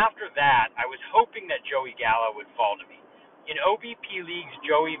 After that, I was hoping that Joey Gallo would fall to me. In OBP leagues,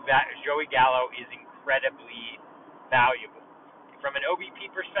 Joey Gallo is incredibly valuable. From an OBP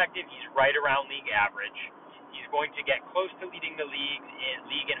perspective, he's right around league average. He's going to get close to leading the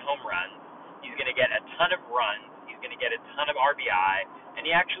league in home runs. He's going to get a ton of runs. He's going to get a ton of RBI, and he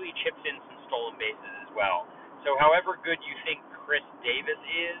actually chips in some stolen bases as well. So however good you think Chris Davis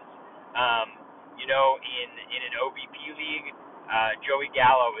is, in an OBP league, Joey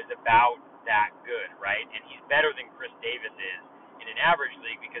Gallo is about that good, right? And he's better than Chris Davis is in an average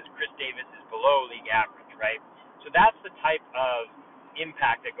league because Chris Davis is below league average, right? So that's the type of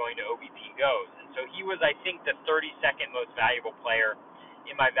impact that going to OBP goes. And so he was, I think, the 32nd most valuable player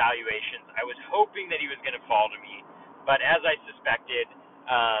in my valuations. I was hoping that he was going to fall to me, but as I suspected,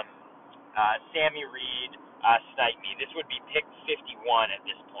 Sammy Reed sniped me. This would be pick 51 at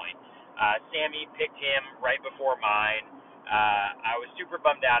this point. Sammy picked him right before mine. I was super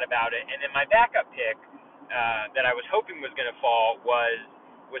bummed out about it. And then my backup pick that I was hoping was going to fall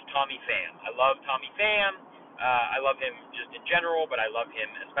was Tommy Pham. I love Tommy Pham. I love him just in general, but I love him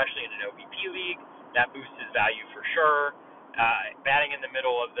especially in an OBP league. That boosts his value for sure. Batting in the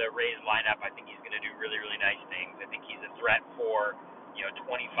middle of the Rays lineup, I think he's going to do really, really nice things. I think he's a threat for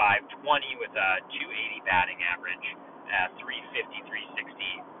 25-20 with a 280 batting average, 350,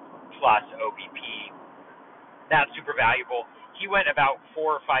 360 plus OBP. That's super valuable. He went about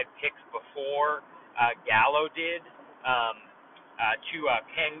 4 or 5 picks before Gallo did to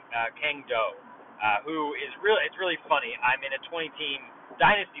Kang Do, who is really, it's really funny. I'm in a 20-team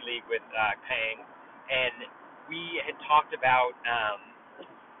dynasty league with Kang, and we had talked about,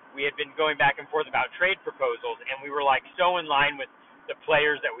 we had been going back and forth about trade proposals, and we were like so in line with the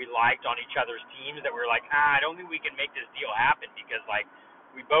players that we liked on each other's teams that we were like, I don't think we can make this deal happen because like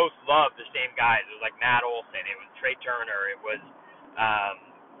we both love the same guys. It was like Matt Olson, it was Trey Turner, it was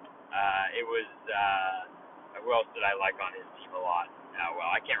who else did I like on his team a lot?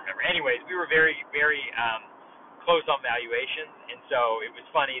 Well, I can't remember. Anyways, we were very, very close on valuations, and so it was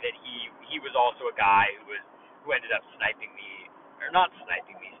funny that he was also a guy who ended up sniping me, or not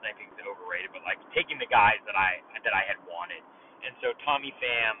sniping me. Sniping is overrated, but like taking the guys that I had wanted. And so Tommy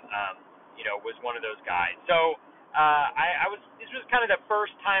Pham, was one of those guys. So this was kind of the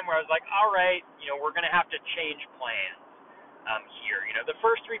first time where I was like, all right, we're going to have to change plans here. The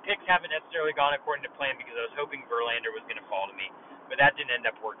first 3 picks haven't necessarily gone according to plan because I was hoping Verlander was going to fall to me. but that didn't end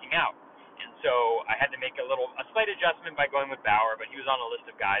up working out. And so I had to make a slight adjustment by going with Bauer, but he was on a list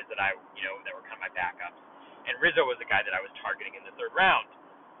of guys that that were kind of my backups. And Rizzo was the guy that I was targeting in the third round.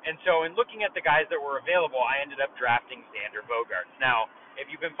 And so in looking at the guys that were available, I ended up drafting Xander Bogaerts. Now, if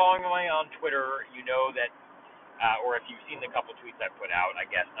you've been following me on Twitter, you know that, or if you've seen the couple tweets I've put out, I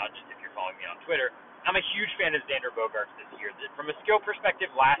guess, not just if you're following me on Twitter, I'm a huge fan of Xander Bogaerts this year. From a skill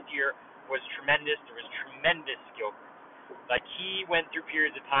perspective, last year was tremendous. There was tremendous skill growth. Like, he went through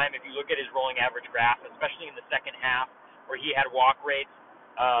periods of time, if you look at his rolling average graph, especially in the second half, where he had walk rates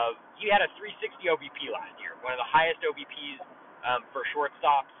he had a 360 OBP last year, one of the highest OBPs for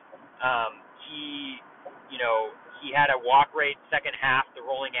shortstops. He had a walk rate second half. The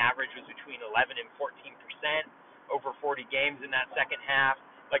rolling average was between 11 and 14%, over 40 games in that second half.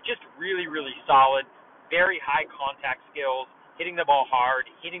 Like, just really, really solid, very high contact skills, hitting the ball hard,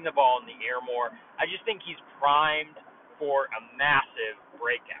 hitting the ball in the air more. I just think he's primed for a massive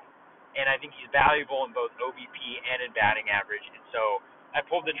breakout. And I think he's valuable in both OBP and in batting average. And so I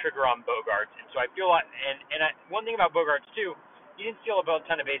pulled the trigger on Bogaerts. And so I feel like, one thing about Bogaerts too, he didn't steal a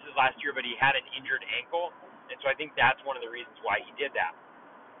ton of bases last year, but he had an injured ankle. And so I think that's one of the reasons why he did that.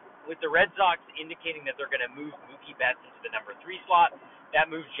 With the Red Sox indicating that they're going to move Mookie Betts into the number 3 slot, that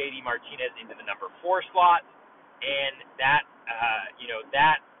moves JD Martinez into the number 4 slot. And that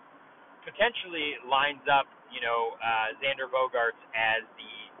potentially lines up, Xander Bogaerts as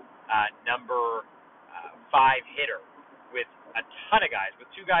the number 5 hitter with a ton of guys, with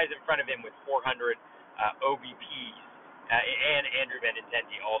 2 guys in front of him with 400 OBPs, and Andrew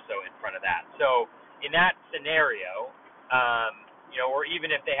Benintendi also in front of that. So in that scenario, or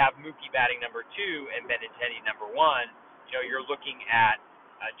even if they have Mookie batting number 2 and Benintendi number 1, you're looking at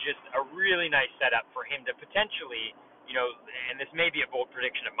just a really nice setup for him to potentially, and this may be a bold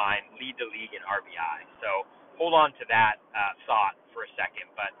prediction of mine, lead the league in RBI. So hold on to that thought for a second.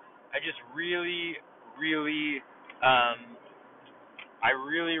 But I just really, really,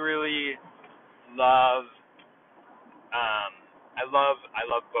 love, I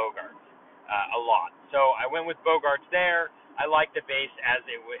love Bogaerts a lot. So I went with Bogaerts there. I liked the base as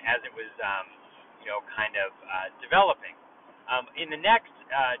it was, kind of developing. In the next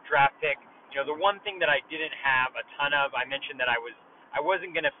draft pick, the one thing that I didn't have a ton of, I mentioned that I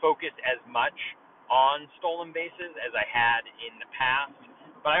wasn't going to focus as much on stolen bases as I had in the past,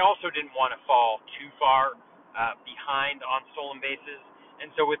 but I also didn't want to fall too far behind on stolen bases. And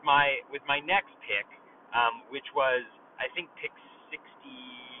so with my next pick, which was, I think, pick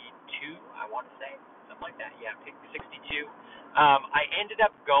 62, I want to say, something like that. Yeah, pick 62. I ended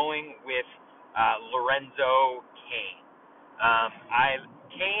up going with Lorenzo Cain. I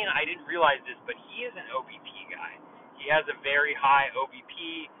didn't realize this, but he is an OBP guy. He has a very high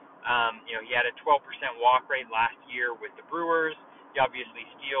OBP. He had a 12% walk rate last year with the Brewers. He obviously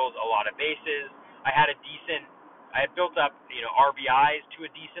steals a lot of bases. I had built up, RBIs to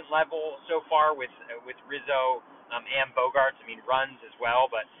a decent level so far with Rizzo and Bogaerts. I mean, runs as well,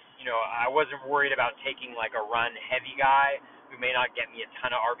 but I wasn't worried about taking like a run heavy guy who may not get me a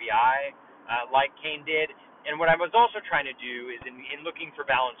ton of RBI like Cain did. And what I was also trying to do is in looking for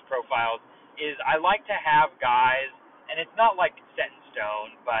balanced profiles is I like to have guys, and it's not like set in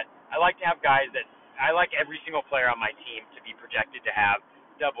stone, but I like to have guys that I like every single player on my team to be projected to have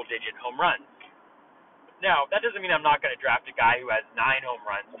double-digit home runs. Now, that doesn't mean I'm not going to draft a guy who has 9 home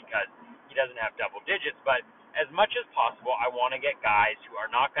runs because he doesn't have double digits, but as much as possible, I want to get guys who are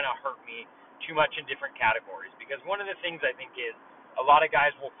not going to hurt me too much in different categories, because one of the things I think is a lot of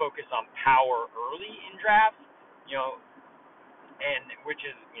guys will focus on power early in drafts, and which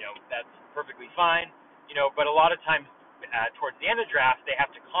is, that's perfectly fine, but a lot of times towards the end of drafts, they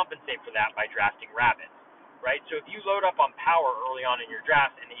have to compensate for that by drafting rabbits, right? So if you load up on power early on in your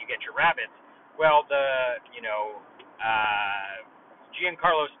draft and then you get your rabbits, well,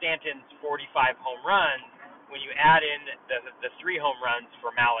 Giancarlo Stanton's 45 home runs, when you add in the 3 home runs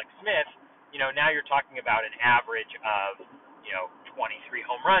for Malik Smith, now you're talking about an average of 23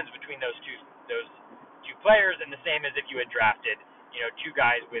 home runs between those two players, and the same as if you had drafted 2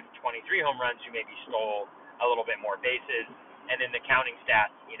 guys with 23 home runs who maybe stole a little bit more bases, and then the counting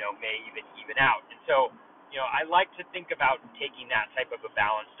stats may even out. And so I like to think about taking that type of a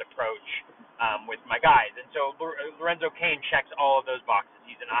balanced approach with my guys. And so Lorenzo Cain checks all of those boxes.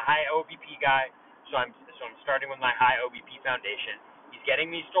 He's a high OBP guy, so I'm starting with my high OBP foundation. He's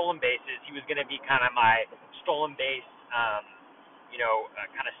getting me stolen bases. He was going to be kind of my stolen base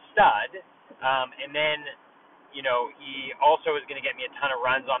kind of stud. And then, he also is going to get me a ton of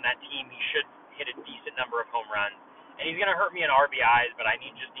runs on that team. He should hit a decent number of home runs. And he's going to hurt me in RBIs, but I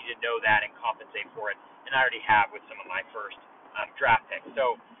just need to know that and compensate for it. And I already have with some of my first draft pick.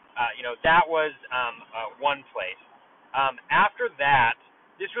 So, that was one place. After that,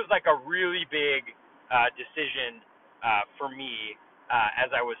 this was like a really big decision for me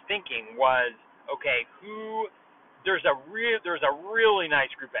as I was thinking was, okay, there's a really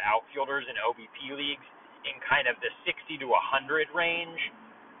nice group of outfielders in OBP leagues in kind of the 60 to 100 range,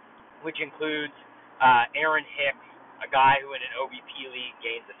 which includes Aaron Hicks, a guy who in an OBP league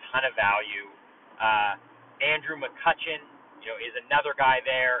gains a ton of value. Andrew McCutchen, is another guy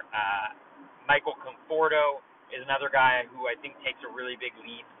there. Michael Conforto is another guy who I think takes a really big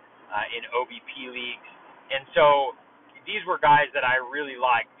leap in OBP leagues. And so these were guys that I really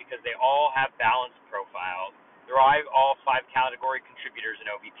liked because they all have balanced profiles. They're all 5-category contributors in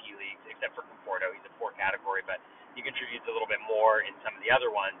OBP leagues, except for Conforto. He's a 4-category, but he contributes a little bit more in some of the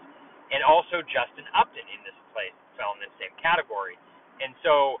other ones. And also Justin Upton in this place fell in the same category. And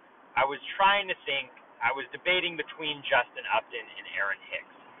so I was trying to think, I was debating between Justin Upton and Aaron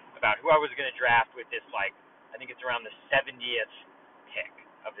Hicks about who I was going to draft with this, I think it's around the 70th pick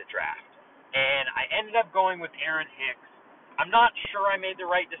of the draft. And I ended up going with Aaron Hicks. I'm not sure I made the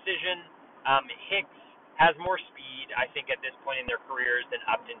right decision. Hicks has more speed, I think, at this point in their careers than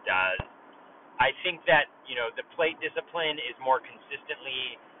Upton does. I think that, the plate discipline is more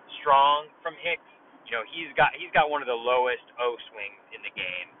consistently strong from Hicks. He's got one of the lowest O swings in the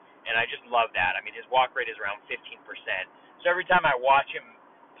game, and I just love that. I mean, his walk rate is around 15%. So every time I watch him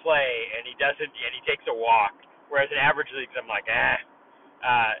play and he takes a walk, whereas in average leagues I'm like, of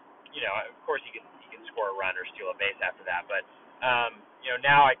course he can score a run or steal a base after that, but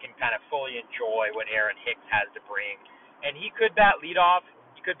now I can kind of fully enjoy what Aaron Hicks has to bring. And he could bat leadoff,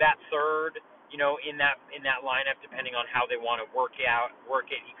 he could bat third, in that lineup depending on how they want to work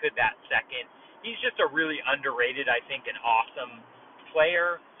it. He could bat second. He's just a really underrated, I think, an awesome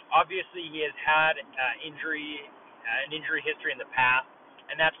player. Obviously, he has had an injury history in the past,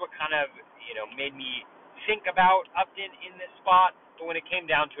 and that's what kind of made me think about Upton in this spot. But when it came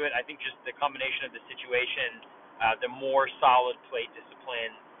down to it, I think just the combination of the situation, the more solid plate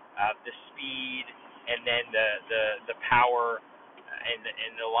discipline, the speed, and then the power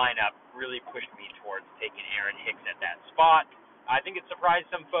and the lineup really pushed me towards taking Aaron Hicks at that spot. I think it surprised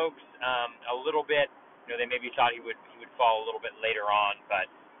some folks a little bit. They maybe thought he would fall a little bit later on, but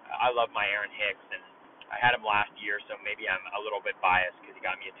I love my Aaron Hicks, and I had him last year, so maybe I'm a little bit biased because he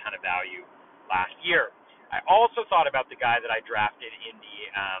got me a ton of value last year. I also thought about the guy that I drafted in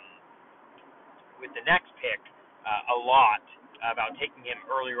with the next pick a lot about taking him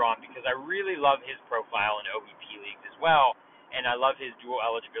earlier on because I really love his profile in OBP leagues as well, and I love his dual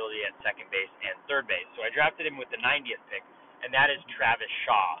eligibility at second base and third base. So I drafted him with the 90th pick, and that is Travis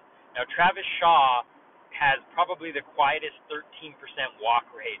Shaw. Now, Travis Shaw has probably the quietest 13% walk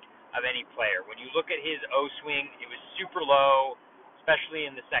rate of any player. When you look at his O swing, it was super low, especially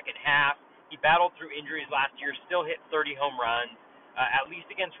in the second half. He battled through injuries last year, still hit 30 home runs. At least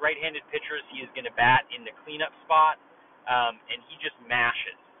against right-handed pitchers, he is going to bat in the cleanup spot, and he just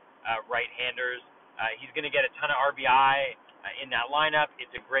mashes right-handers. He's going to get a ton of RBI in that lineup.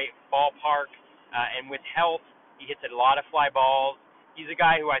 It's a great ballpark, and with health, he hits a lot of fly balls. He's a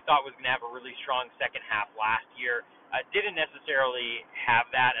guy who I thought was going to have a really strong second half last year. Didn't necessarily have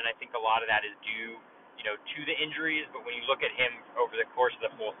that, and I think a lot of that is due, to the injuries. But when you look at him over the course of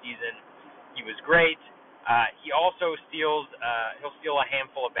the full season, he was great. He also he'll steal a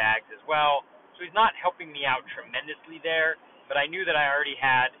handful of bags as well. So he's not helping me out tremendously there. But I knew that I already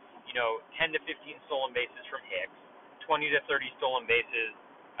had, 10 to 15 stolen bases from Hicks, 20 to 30 stolen bases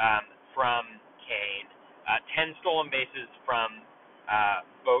from Kane, 10 stolen bases from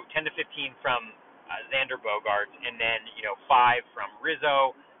 10 to 15 from Xander Bogaerts, and then 5 from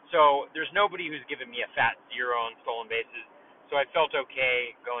Rizzo. So there's nobody who's given me a fat 0 on stolen bases. So I felt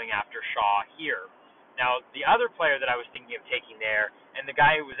okay going after Shaw here. Now, the other player that I was thinking of taking there, and the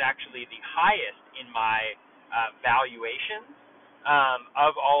guy who was actually the highest in my valuations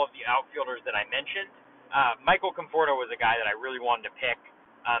of all of the outfielders that I mentioned, Michael Conforto was a guy that I really wanted to pick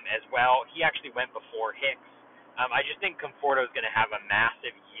as well. He actually went before Hicks. I just think Conforto is going to have a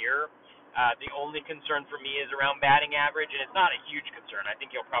massive year. The only concern for me is around batting average, and it's not a huge concern. I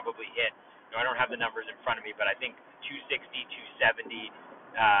think he'll probably hit, I don't have the numbers in front of me, but I think 260, 270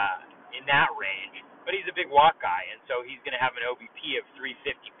 in that range. But he's a big walk guy, and so he's going to have an OBP of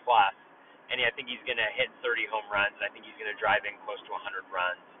 350 plus, and I think he's going to hit 30 home runs, and I think he's going to drive in close to 100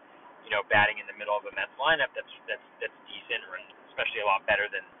 runs. Batting in the middle of a Mets lineup that's decent, or especially a lot better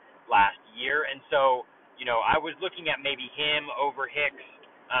than last year. And so, I was looking at maybe him over Hicks.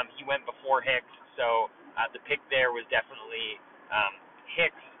 He went before Hicks, so the pick there was definitely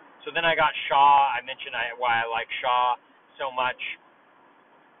Hicks. So then I got Shaw. I mentioned why I like Shaw. so much,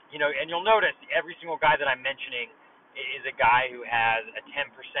 and you'll notice every single guy that I'm mentioning is a guy who has a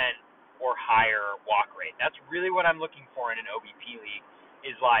 10% or higher walk rate. That's really what I'm looking for in an OBP league,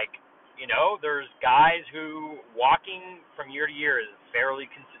 is like, there's guys who walking from year to year is a fairly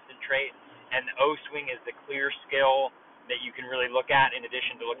consistent trait, and the O swing is the clear skill that you can really look at in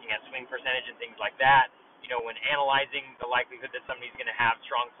addition to looking at swing percentage and things like that, when analyzing the likelihood that somebody's going to have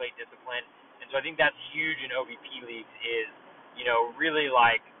strong plate discipline. And so I think that's huge in OBP leagues is, really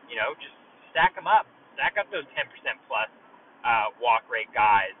like, just stack them up. Stack up those 10% plus walk rate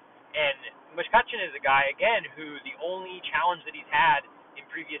guys. And McCutchen is a guy, again, who the only challenge that he's had in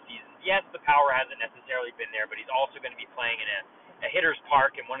previous seasons, yes, the power hasn't necessarily been there, but he's also going to be playing in a hitter's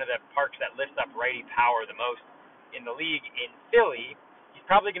park, and one of the parks that lifts up righty power the most in the league in Philly. He's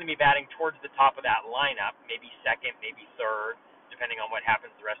probably going to be batting towards the top of that lineup, maybe second, maybe third, depending on what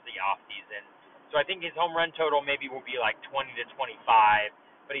happens the rest of the offseason. So I think his home run total maybe will be like 20 to 25,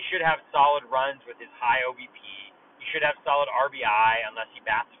 but he should have solid runs with his high OBP. He should have solid RBI unless he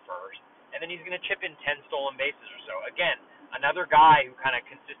bats first. And then he's going to chip in 10 stolen bases or so. Again, another guy who kind of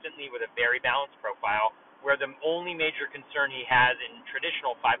consistently with a very balanced profile, where the only major concern he has in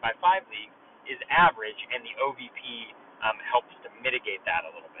traditional 5x5 leagues is average, and the OVP helps to mitigate that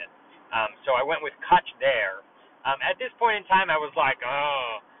a little bit. So I went with Kutch there. At this point in time, I was like,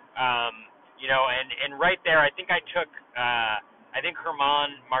 and right there, I think I took, I think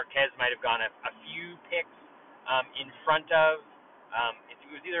German Marquez might have gone a few picks in front of, it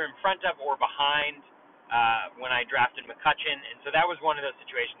was either in front of or behind when I drafted McCutchen, and so that was one of those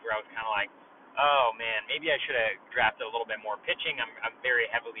situations where I was kind of like, oh man, maybe I should have drafted a little bit more pitching. I'm very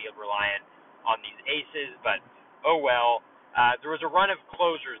heavily reliant on these aces, but oh well. There was a run of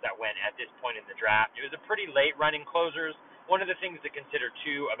closers that went at this point in the draft. It was a pretty late run in closers. One of the things to consider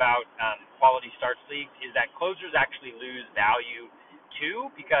too about quality starts leagues is that closers actually lose value too,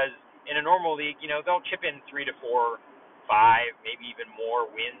 because in a normal league, they'll chip in 3 to 4, 5, maybe even more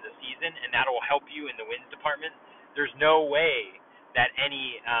wins a season, and that'll help you in the wins department. There's no way that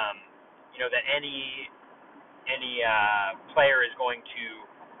any player is going to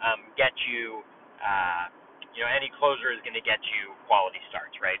get you, any closer is going to get you quality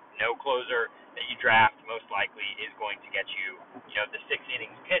starts, right? No closer that you draft most likely is going to get you, the 6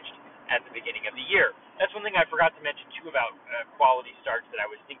 innings pitched at the beginning of the year. That's one thing I forgot to mention too about quality starts that I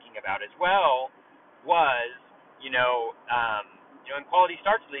was thinking about as well was, in quality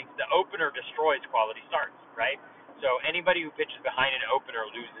starts leagues, the opener destroys quality starts, right? So anybody who pitches behind an opener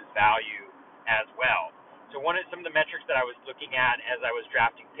loses value as well. So some of the metrics that I was looking at as I was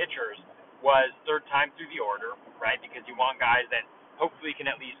drafting pitchers was third time through the order, right? Because you want guys that hopefully can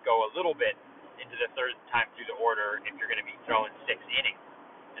at least go a little bit into the third time through the order if you're going to be throwing 6 innings.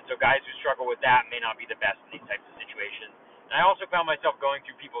 And so guys who struggle with that may not be the best in these types of situations. And I also found myself going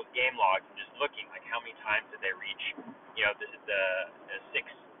through people's game logs and just looking like how many times did they reach, the six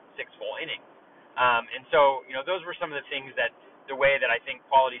full innings. And so, those were some of the things that the way that I think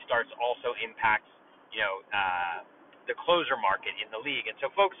quality starts also impacts, the closer market in the league. And so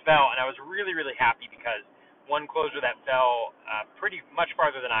folks fell, and I was really, really happy because one closer that fell pretty much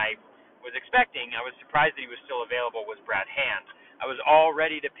farther than I was expecting, I was surprised that he was still available, was Brad Hand. I was all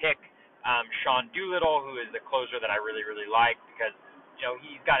ready to pick Sean Doolittle, who is the closer that I really, really like because,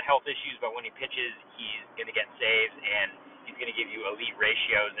 he's got health issues, but when he pitches, he's going to get saves, and he's going to give you elite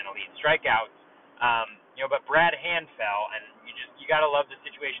ratios and elite strikeouts. But Brad Hand fell, and you got to love the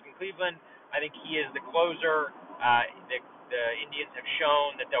situation in Cleveland. I think he is the closer. The Indians have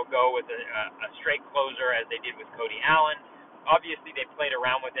shown that they'll go with a straight closer as they did with Cody Allen. Obviously, they played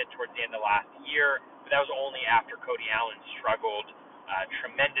around with it towards the end of last year, but that was only after Cody Allen struggled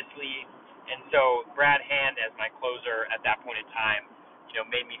tremendously. And so Brad Hand as my closer at that point in time,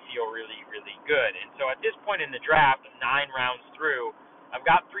 made me feel really, really good. And so at this point in the draft, 9 rounds through, I've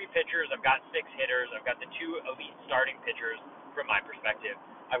got 3 pitchers, I've got 6 hitters, I've got the 2 elite starting pitchers from my perspective.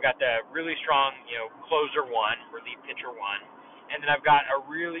 I've got the really strong, closer 1, relief pitcher 1, and then I've got a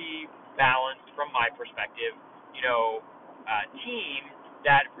really balanced, from my perspective, team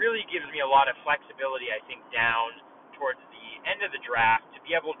that really gives me a lot of flexibility, I think, down towards the end of the draft to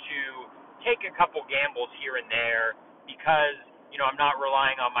be able to take a couple gambles here and there because, I'm not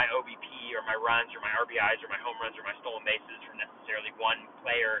relying on my OBP or my runs or my RBIs or my home runs or my stolen bases from necessarily one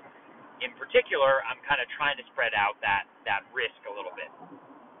player in particular. I'm kind of trying to spread out that risk a little bit.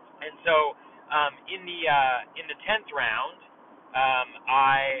 And so in the 10th round,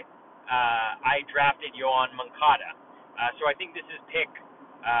 I drafted Yoan Moncada. So I think this is pick,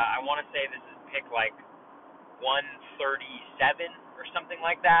 I want to say this is pick like 137 or something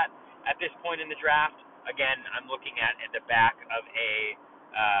like that at this point in the draft. Again, I'm looking at the back of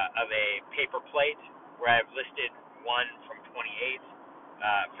a paper plate where I've listed one from 28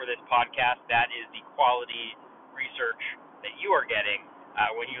 for this podcast. That is the quality research that you are getting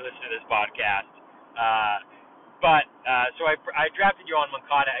when you listen to this podcast. So I drafted Yoan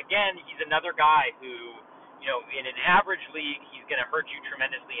Moncada. Again, he's another guy who, in an average league, he's going to hurt you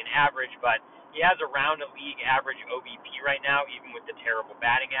tremendously in average, but he has around a league average OBP right now, even with the terrible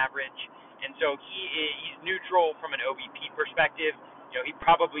batting average. And so he's neutral from an OBP perspective. He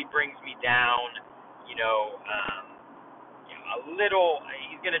probably brings me down, a little.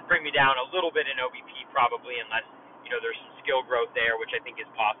 He's going to bring me down a little bit in OBP probably, unless there's some skill growth there, which I think is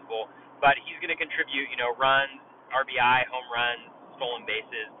possible. But he's going to contribute, runs, RBI, home runs, stolen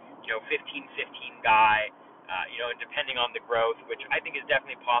bases, 15-15 guy, and depending on the growth, which I think is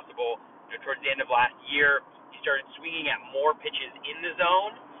definitely possible. Towards the end of last year, he started swinging at more pitches in the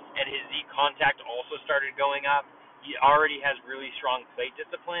zone, and his Z contact also started going up. He already has really strong plate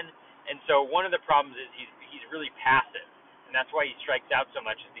discipline, and so one of the problems is he's really passive, and that's why he strikes out so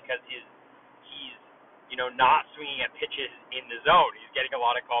much, is because he's not swinging at pitches in the zone. He's getting a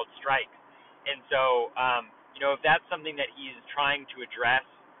lot of called strikes, and so if that's something that he's trying to address,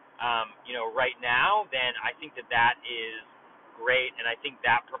 right now, then I think that is great, and I think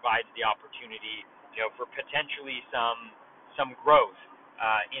that provides the opportunity, for potentially some growth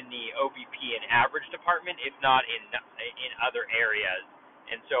in the OBP and average department, if not in other areas.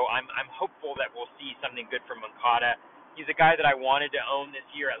 And so I'm hopeful that we'll see something good from Moncada. He's a guy that I wanted to own this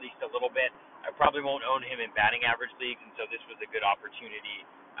year, at least a little bit. I probably won't own him in batting average leagues, and so this was a good opportunity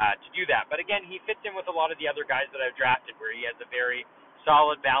to do that. But again, he fits in with a lot of the other guys that I've drafted, where he has a very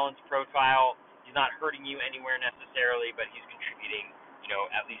solid, balanced profile. He's not hurting you anywhere necessarily, but he's contributing,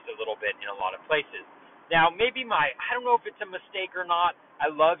 at least a little bit in a lot of places. Now, maybe I don't know if it's a mistake or not.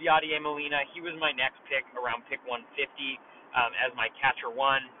 I love Yadier Molina. He was my next pick around pick 150 as my catcher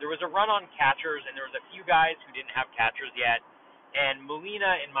one. There was a run on catchers, and there was a few guys who didn't have catchers yet. And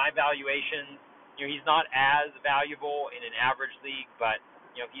Molina, in my valuations, he's not as valuable in an average league, but,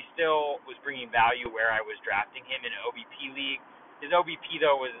 he still was bringing value where I was drafting him in an OBP league. His OBP,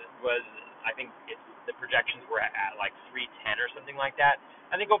 though, was I think the projections were at like 310 or something like that.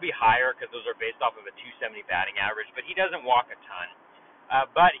 I think it'll be higher because those are based off of a 270 batting average, but he doesn't walk a ton.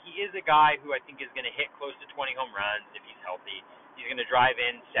 But he is a guy who I think is going to hit close to 20 home runs if he's healthy. He's going to drive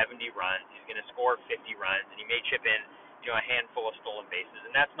in 70 runs. He's going to score 50 runs, and he may chip in, a handful of stolen bases,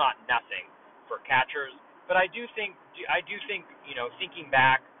 and that's not nothing for catchers. But I do think, thinking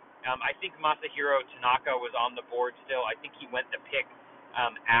back, I think Masahiro Tanaka was on the board still. I think he went the pick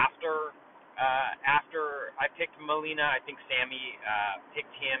after I picked Molina. I think Sammy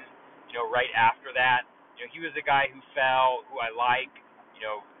picked him, right after that. He was a guy who fell, who I like.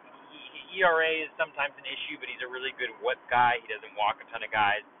 ERA is sometimes an issue, but he's a really good whip guy. He doesn't walk a ton of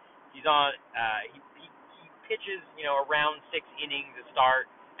guys. He's on. He pitches, around 6 innings to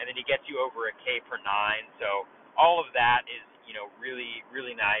start, and then he gets you over a K per 9. So all of that is, really,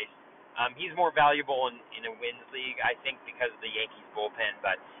 really nice. He's more valuable in a wins league, I think, because of the Yankees bullpen,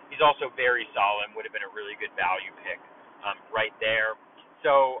 but he's also very solid and would have been a really good value pick right there.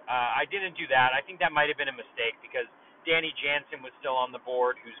 So I didn't do that. I think that might have been a mistake because Danny Jansen was still on the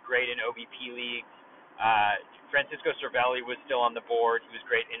board, who's great in OBP leagues. Francisco Cervelli was still on the board, who was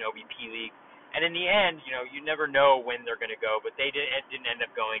great in OBP leagues. And in the end, you never know when they're going to go, but they didn't end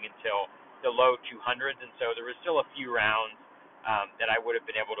up going until the low 200s, and so there was still a few rounds that I would have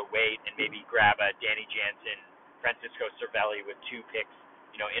been able to wait and maybe grab a Danny Jansen, Francisco Cervelli with 2 picks,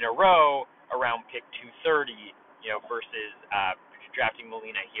 in a row around pick 230, versus drafting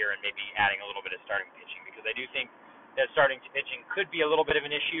Molina here and maybe adding a little bit of starting pitching, because I do think that starting pitching could be a little bit of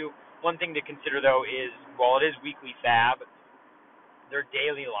an issue. One thing to consider, though, is while it is weekly fab, they're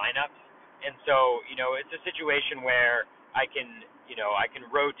daily lineups. And so, it's a situation where I can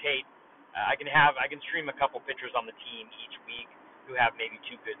rotate. I can stream a couple pitchers on the team each week who have maybe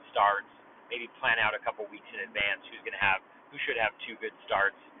 2 good starts. Maybe plan out a couple weeks in advance who should have 2 good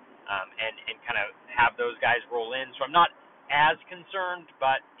starts, and kind of have those guys roll in. So I'm not as concerned,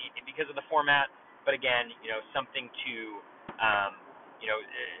 but because of the format. But again, something to,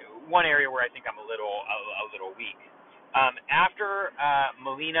 one area where I think I'm a little weak. After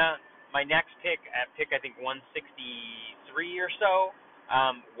Molina. My next pick, at pick I think 163 or so,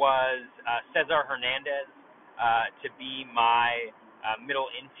 was Cesar Hernandez to be my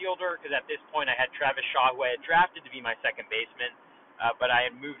middle infielder, because at this point I had Travis Shaw, who I had drafted to be my second baseman, but I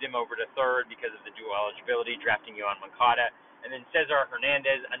had moved him over to third because of the dual eligibility, drafting Yoan Moncada. And then Cesar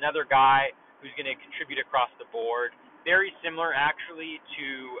Hernandez, another guy who's going to contribute across the board, very similar actually to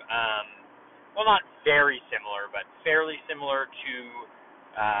well, not very similar, but fairly similar to,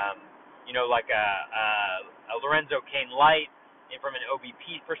 like a Lorenzo Cain light, and from an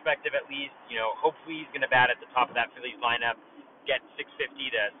OBP perspective at least. Hopefully he's going to bat at the top of that Phillies lineup, get 650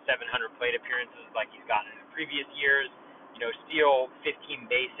 to 700 plate appearances like he's gotten in previous years. Steal 15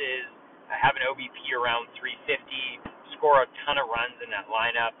 bases, have an OBP around 350, score a ton of runs in that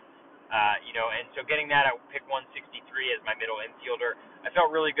lineup. And so getting that at pick 163 as my middle infielder, I felt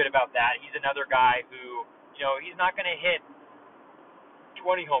really good about that. He's another guy who, he's not going to hit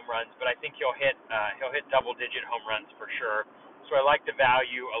 20 home runs, but I think he'll hit double-digit home runs for sure. So I like the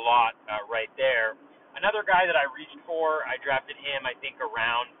value a lot right there. Another guy that I reached for, I drafted him, I think,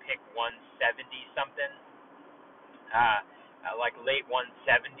 around pick 170 something, like late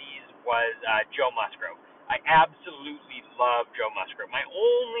 170s, was Joe Musgrove. I absolutely love Joe Musgrove. My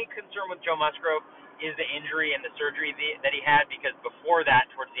only concern with Joe Musgrove is the injury and the surgery that he had, because before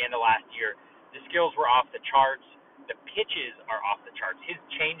that, towards the end of last year, the skills were off the charts. The pitches are off the charts. His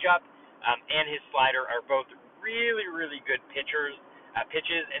changeup and his slider are both really, really good pitches,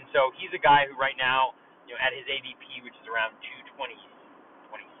 and so he's a guy who right now, at his ADP, which is around 226,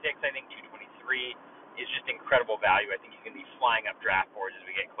 I think 223, is just incredible value. I think he's going to be flying up draft boards as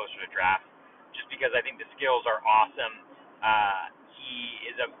we get closer to draft, just because I think the skills are awesome.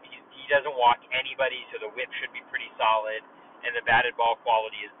 He doesn't walk anybody, so the whip should be pretty solid, and the batted ball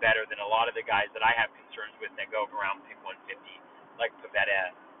quality is better than a lot of the guys that I have concerns with that go around pick 150, like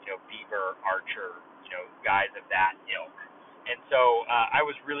Pivetta, Bieber, Archer, guys of that ilk. And so I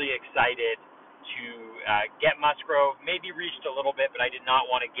was really excited to get Musgrove. Maybe reached a little bit, but I did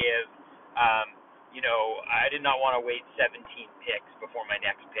not want to give. I did not want to wait 17 picks before my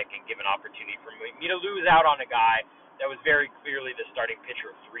next pick and give an opportunity for me to lose out on a guy that was very clearly the starting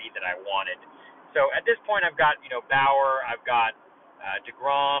pitcher of 3 that I wanted. So at this point, I've got, Bauer, I've got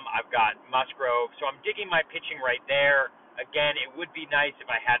DeGrom, I've got Musgrove. So I'm digging my pitching right there. Again, it would be nice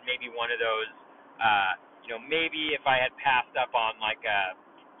if I had maybe one of those, maybe if I had passed up on like,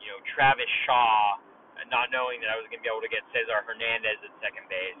 Travis Shaw, not knowing that I was going to be able to get Cesar Hernandez at second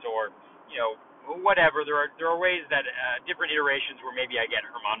base, or, whatever. There are ways that different iterations where maybe I get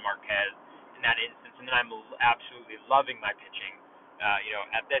German Marquez in that instance, and then I'm absolutely loving my pitching.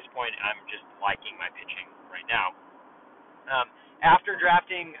 At this point, I'm just liking my pitching right now. After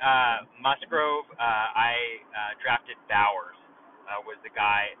drafting Musgrove, I drafted Bowers, was the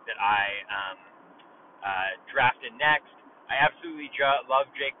guy that I drafted next. I absolutely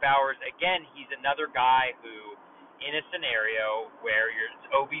love Jake Bowers. Again, he's another guy who, in a scenario where your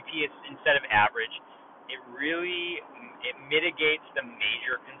OBP is instead of average, it mitigates the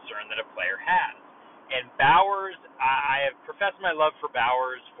major concern that a player has. And Bowers, I have professed my love for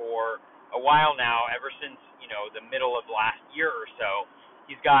Bowers for a while now, ever since, the middle of last year or so.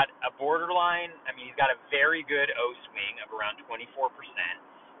 He's got a borderline, he's got a very good O swing of around 24%.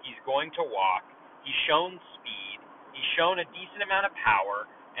 He's going to walk. He's shown speed. He's shown a decent amount of power.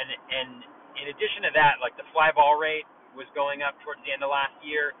 And in addition to that, like the fly ball rate was going up towards the end of last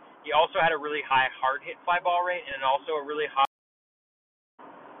year. He also had a really high hard hit fly ball rate and also a really high.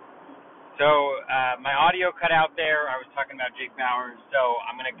 So my audio cut out there. I was talking about Jake Bowers. So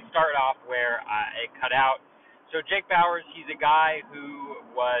I'm going to start off where it cut out. So Jake Bowers, he's a guy who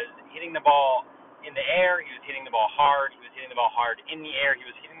was hitting the ball in the air. He was hitting the ball hard. He was hitting the ball hard in the air. He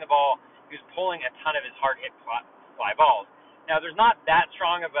was hitting the ball. He was pulling a ton of his hard hit fly balls. Now there's not a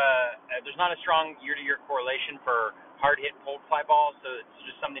strong year-to-year correlation for hard hit pulled fly balls, so it's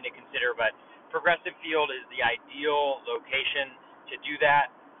just something to consider. But Progressive Field is the ideal location to do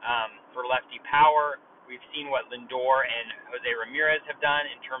that for lefty power. We've seen what Lindor and Jose Ramirez have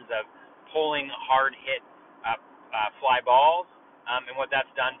done in terms of pulling hard hit fly balls, and what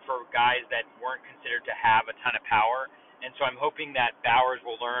that's done for guys that weren't considered to have a ton of power. And so I'm hoping that Bowers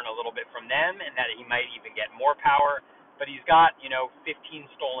will learn a little bit from them, and that he might even get more power. But he's got 15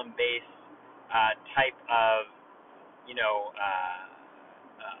 stolen base type of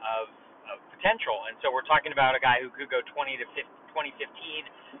of potential. And so we're talking about a guy who could go 20 to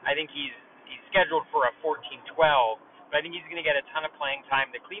 2015. I think he's scheduled for a 14-12, but I think he's going to get a ton of playing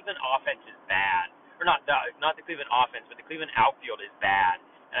time. The Cleveland offense is bad. Or not the Cleveland offense, but the Cleveland outfield is bad.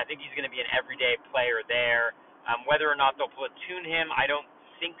 And I think he's going to be an everyday player there. Whether or not they'll platoon him, I don't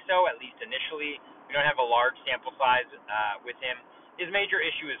think so, at least initially. We don't have a large sample size with him. His major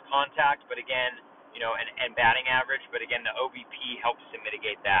issue is contact, but again, and batting average. But again, the OBP helps to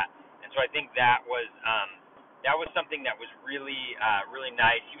mitigate that. And so I think that was something that was really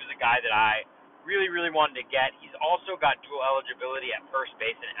nice. He was a guy that I really wanted to get. He's also got dual eligibility at first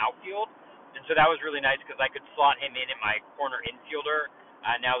base and outfield. And so that was really nice because I could slot him in at my corner infielder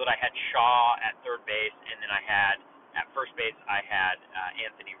now that I had Shaw at third base, and then I had at first base I had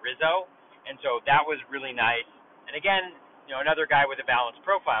Anthony Rizzo, and so that was really nice. And again, another guy with a balanced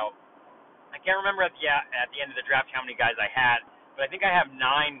profile. I can't remember at the end of the draft how many guys I had, but I think I have 9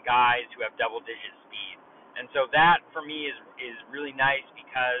 guys who have double-digit speed, and so that for me is really nice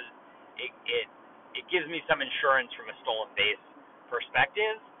because it gives me some insurance from a stolen base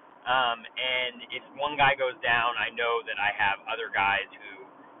perspective. And if one guy goes down, I know that I have other guys who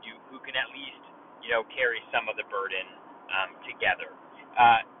can at least carry some of the burden together.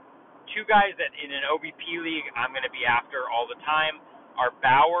 2 guys that in an OBP league I'm going to be after all the time are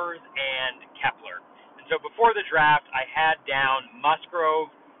Bowers and Kepler. And so before the draft, I had down Musgrove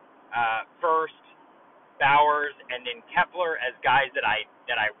first, Bowers, and then Kepler as guys that I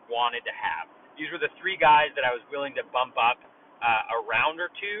wanted to have. These were the 3 guys that I was willing to bump up a round or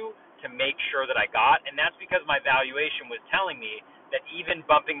 2 to make sure that I got, and that's because my valuation was telling me that even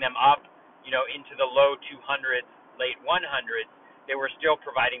bumping them up, into the low 200s, late 100s, they were still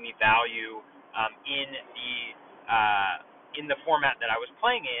providing me value in the format that I was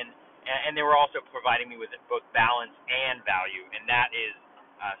playing in, and they were also providing me with both balance and value, and that is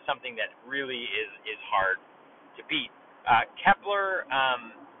something that really is hard to beat. Kepler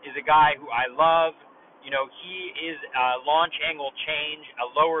is a guy who I love. He is a launch angle change, a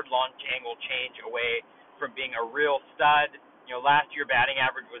lowered launch angle change away from being a real stud. Last year batting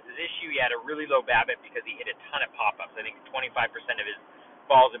average was his issue. He had a really low BABIP because he hit a ton of pop-ups. I think 25% of his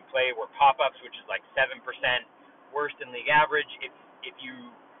balls in play were pop-ups, which is like 7% worse than league average. If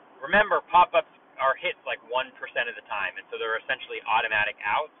you remember, pop-ups are hits like 1% of the time, and so they're essentially automatic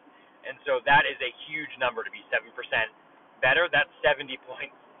outs. And so that is a huge number to be 7% better. That's 70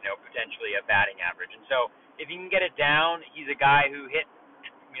 points, potentially a batting average. And so if you can get it down, he's a guy who he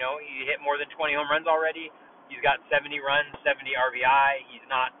hit more than 20 home runs already. He's got 70 runs, 70 RBI. He's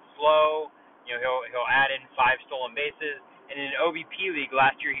not slow. He'll add in 5 stolen bases. And in an OBP league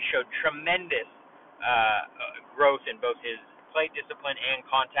last year, he showed tremendous growth in both his plate discipline and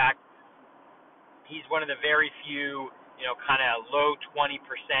contact. He's one of the very few, kind of low 20%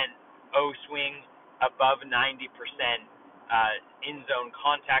 O swing, above 90% in-zone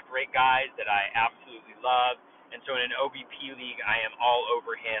contact rate guys that I absolutely love. And so in an OBP league, I am all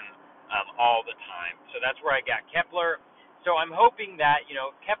over him all the time. So that's where I got Kepler. So I'm hoping that,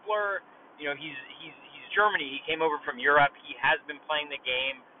 Kepler, he's Germany. He came over from Europe. He has been playing the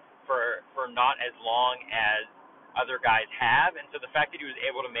game for not as long as other guys have. And so the fact that he was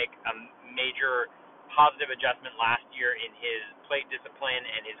able to make a major positive adjustment last year in his plate discipline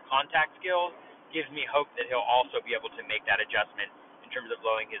and his contact skills gives me hope that he'll also be able to make that adjustment in terms of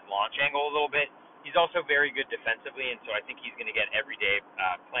lowering his launch angle a little bit. He's also very good defensively, and so I think he's going to get everyday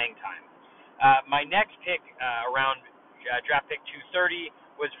playing time. My next pick around draft pick 230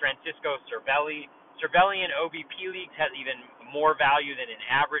 was Francisco Cervelli. Cervelli in OBP leagues has even more value than in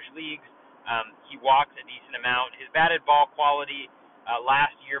average leagues. He walks a decent amount. His batted ball quality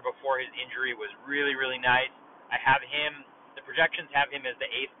last year before his injury was really, really nice. I have him. The projections have him as the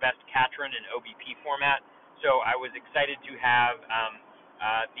 8th best catcher in an OBP format, so I was excited to have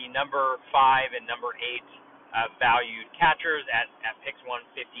the number 5 and number 8 valued catchers at picks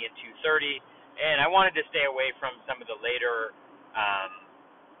 150 and 230, and I wanted to stay away from some of the later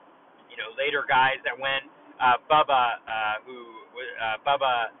guys that went. Bubba,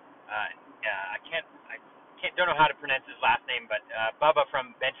 don't know how to pronounce his last name, but Bubba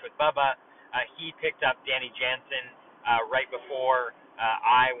from Bench with Bubba, he picked up Danny Jansen right before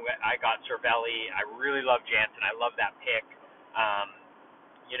I got Cervelli. I really love Jansen. I love that pick.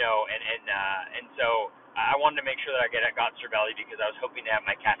 And so I wanted to make sure that I got Cervelli because I was hoping to have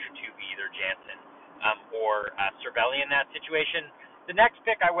my catcher 2 be either Jansen or Cervelli in that situation. The next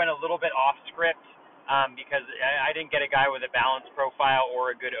pick I went a little bit off script because I didn't get a guy with a balanced profile or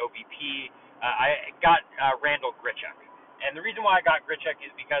a good OBP. I got Randall Grichuk. And the reason why I got Grichuk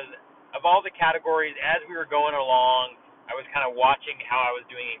is because of all the categories, as we were going along, I was kind of watching how I was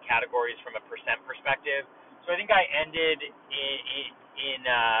doing in categories from a percent perspective. So I think I ended in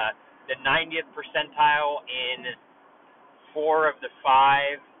the 90th percentile in 4 of the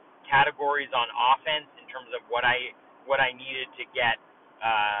 5 categories on offense in terms of what I needed to get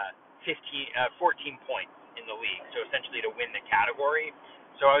 14 points in the league, so essentially to win the category.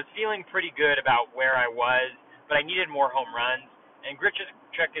 So I was feeling pretty good about where I was, but I needed more home runs. And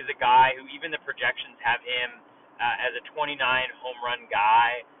Grichuk is a guy who even the projections have him as a 29 home run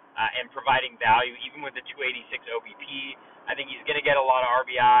guy and providing value even with the 286 OBP. I think he's going to get a lot of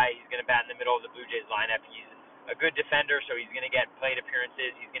RBI. He's going to bat in the middle of the Blue Jays lineup. He's a good defender, so he's going to get plate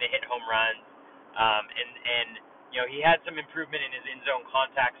appearances. He's going to hit home runs. And He had some improvement in his in zone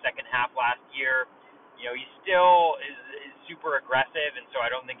contact second half last year. He still is super aggressive, and so I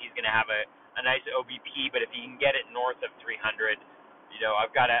don't think he's going to have a nice OBP. But if he can get it north of 300,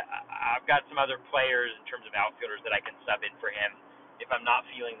 I've got some other players in terms of outfielders that I can sub in for him if I'm not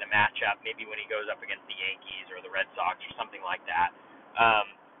feeling the matchup. Maybe when he goes up against the Yankees or the Red Sox or something like that.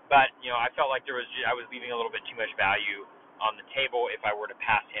 But I felt like I was leaving a little bit too much value on the table if I were to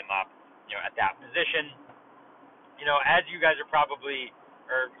pass him up, at that position. As you guys are probably,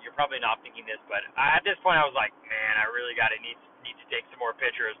 or you're probably not thinking this, but at this point I was like, man, I really need to take some more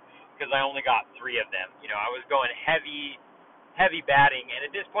pitchers because I only got 3 of them. I was going heavy batting, and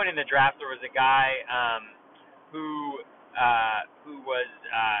at this point in the draft there was a guy who was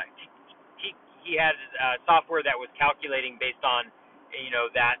he had software that was calculating based on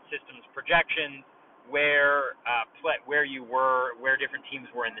that system's projections where you were, where different teams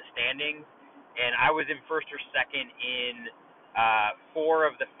were in the standings. And I was in first or second in 4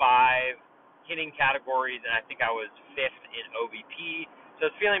 of the 5 hitting categories, and I think I was 5th in OBP. So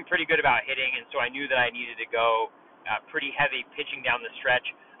I was feeling pretty good about hitting, and so I knew that I needed to go pretty heavy pitching down the stretch.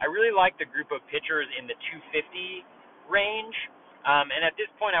 I really liked the group of pitchers in the 250 range, and at this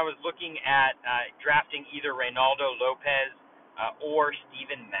point I was looking at drafting either Reynaldo Lopez or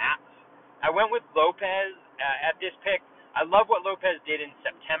Steven Matz. I went with Lopez at this pick. I love what Lopez did in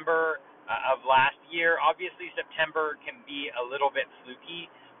September of last year. Obviously, September can be a little bit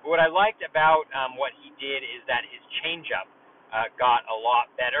fluky, but what I liked about what he did is that his changeup got a lot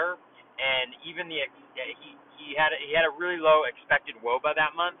better, and even he had a really low expected WOBA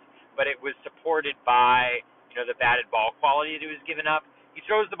that month, but it was supported by the batted ball quality that he was giving up. He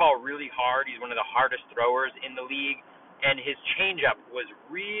throws the ball really hard. He's one of the hardest throwers in the league, and his changeup was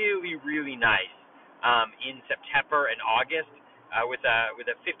really, really nice in September and August. With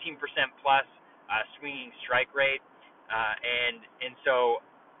a 15% plus swinging strike rate, and so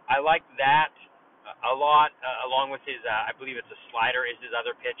I liked that a lot. Along with his, I believe it's a slider is his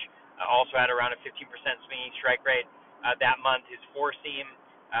other pitch. Also had around a 15% swinging strike rate that month. His four seam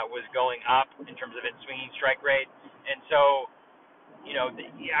was going up in terms of its swinging strike rate, and so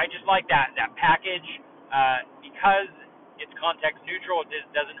I just like that package because it's context neutral. It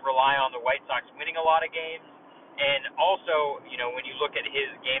doesn't rely on the White Sox winning a lot of games. And also, when you look at his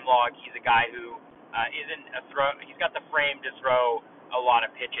game log, he's a guy who isn't a throw. He's got the frame to throw a lot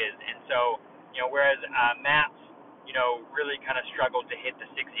of pitches, and so whereas Matz, really kind of struggled to hit the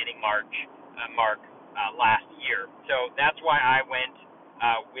 6-inning mark last year. So that's why I went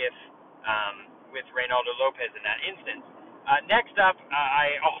with Reynaldo Lopez in that instance. Next up,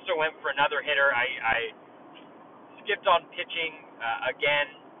 I also went for another hitter. I skipped on pitching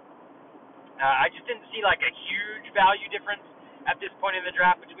again. I just didn't see like a huge value difference at this point in the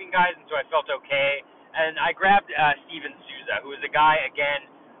draft between guys, and so I felt okay. And I grabbed Steven Souza, who is a guy, again,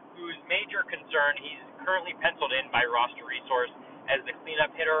 whose major concern, he's currently penciled in by Roster Resource as the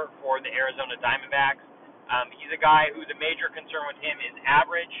cleanup hitter for the Arizona Diamondbacks. He's a guy who the major concern with him is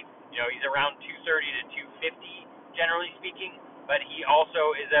average. He's around 230 to 250, generally speaking, but he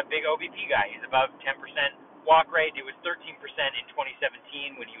also is a big OBP guy. He's above 10% walk rate. It was 13% in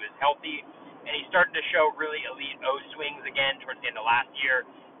 2017 when he was healthy. And he started to show really elite O swings again towards the end of last year.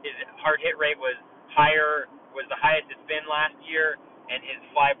 His hard hit rate was the highest it's been last year, and his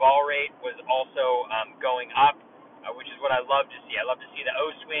fly ball rate was also going up, which is what I love to see. I love to see the O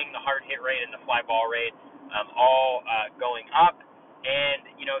swing, the hard hit rate, and the fly ball rate all going up.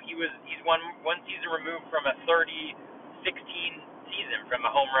 And he's one season removed from a 30-16 season from a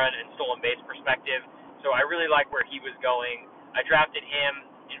home run and stolen base perspective. So I really like where he was going. I drafted him.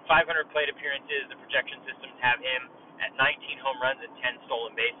 In 500 plate appearances, the projection systems have him at 19 home runs and 10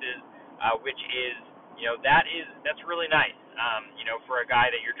 stolen bases, which is, that's really nice, for a guy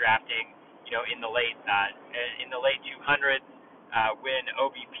that you're drafting, in the late 200s, when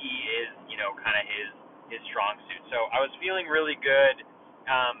OBP is, kind of his strong suit. So I was feeling really good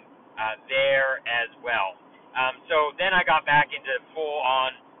there as well. So then I got back into full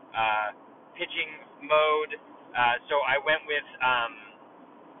on pitching mode. So I went with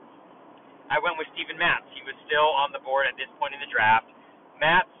Steven Matz. He was still on the board at this point in the draft.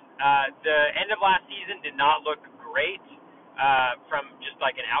 Matz, the end of last season did not look great from just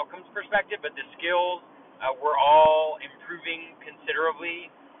like an outcomes perspective, but the skills were all improving considerably,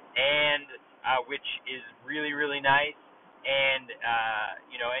 and which is really, really nice. And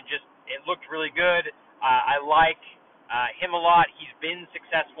and just it looked really good. I like him a lot. He's been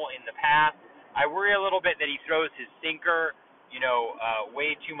successful in the past. I worry a little bit that he throws his sinker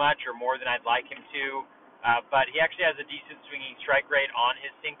way too much or more than I'd like him to, but he actually has a decent swinging strike rate on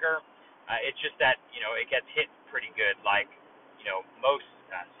his sinker, It's just that it gets hit pretty good, like most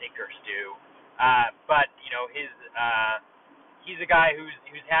sinkers do. But he's a guy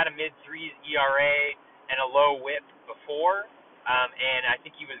who's had a mid-threes ERA and a low WHIP before, and I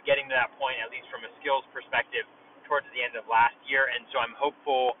think he was getting to that point, at least from a skills perspective, towards the end of last year. And so I'm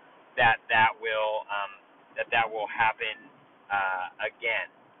hopeful that will happen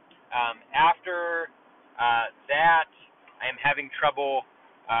again. After that, I am having trouble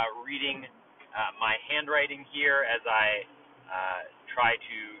reading my handwriting here as I try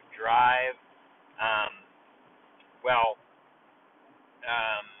to drive.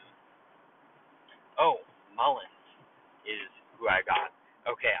 Mullins is who I got.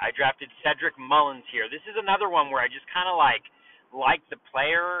 Okay, I drafted Cedric Mullins here. This is another one where I just kind of like the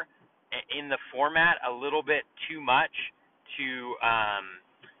player in the format a little bit too much to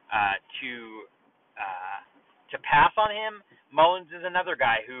pass on him. Mullins is another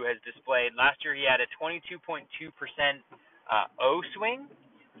guy who has displayed. Last year he had a 22.2% O swing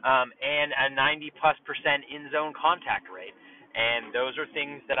and a 90+% in zone contact rate, and those are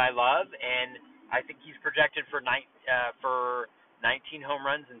things that I love. And I think he's projected for 19 home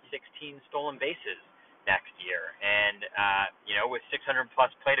runs and 16 stolen bases next year, and with 600+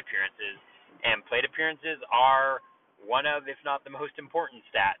 plate appearances. And plate appearances are one of, if not the most important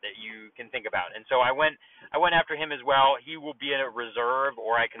stat that you can think about. And so I went after him as well. He will be a reserve,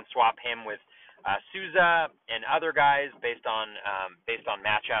 or I can swap him with Souza and other guys based on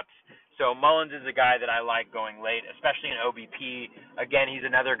matchups. So Mullins is a guy that I like going late, especially in OBP. Again, he's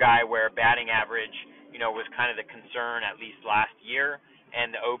another guy where batting average, was kind of the concern at least last year,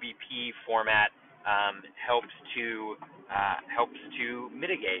 and the OBP format helps to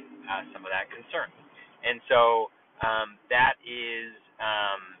mitigate some of that concern. And so that is,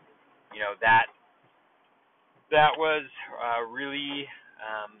 that was really,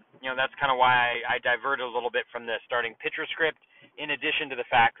 that's kind of why I diverted a little bit from the starting pitcher script. In addition to the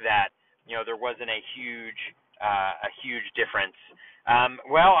fact that there wasn't a huge difference.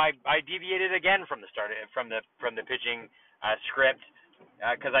 I deviated again from the pitching script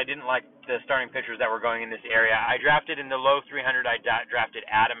because I didn't like the starting pitchers that were going in this area. I drafted in the low 300. I drafted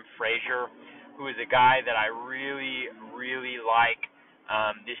Adam Frazier, who is a guy that I really, really like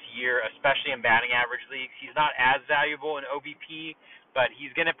this year, especially in batting average leagues. He's not as valuable in OBP, but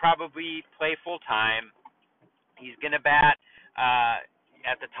he's going to probably play full time. He's going to bat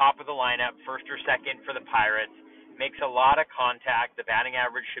at the top of the lineup, first or second for the Pirates. Makes a lot of contact. The batting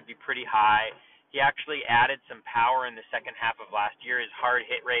average should be pretty high. He actually added some power in the second half of last year. His hard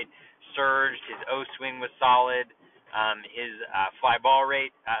hit rate surged. His O swing was solid. His fly ball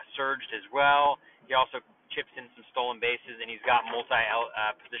rate surged as well. He also chips in some stolen bases, and he's got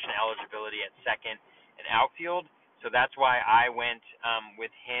multi-position eligibility at second and outfield. So that's why I went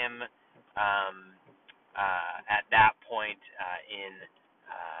with him at that point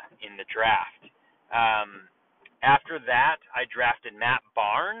in the draft. After that, I drafted Matt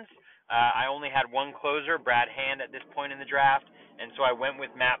Barnes. I only had one closer, Brad Hand, at this point in the draft, and so I went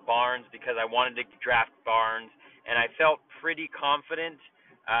with Matt Barnes because I wanted to draft Barnes, and I felt pretty confident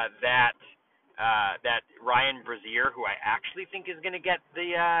that Ryan Brazier, who I actually think is going to get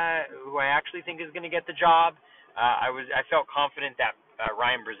the job, I felt confident that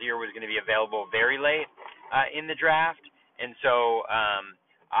Ryan Brazier was going to be available very late in the draft, and so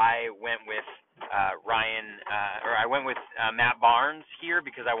I went with Matt Barnes here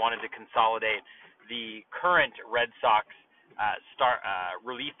because I wanted to consolidate the current Red Sox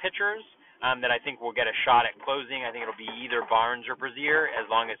relief pitchers that I think will get a shot at closing. I think it'll be either Barnes or Brazier as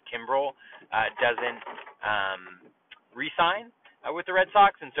long as Kimbrel doesn't re-sign with the Red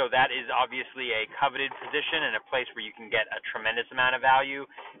Sox, and so that is obviously a coveted position and a place where you can get a tremendous amount of value.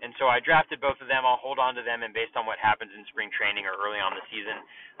 And so I drafted both of them. I'll hold on to them, and based on what happens in spring training or early on the season,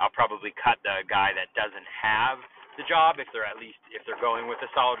 I'll probably cut the guy that doesn't have the job if they're going with a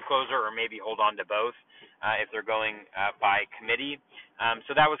solid closer, or maybe hold on to both if they're going by committee.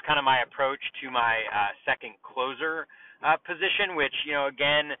 So that was kind of my approach to my second closer position, which,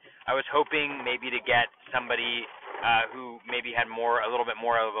 again, I was hoping maybe to get somebody who maybe had a little bit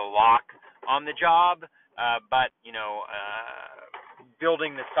more of a lock on the job, but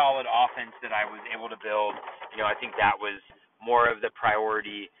building the solid offense that I was able to build, I think that was more of the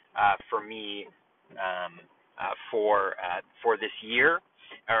priority for me for this year,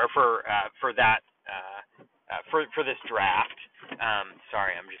 or for this draft.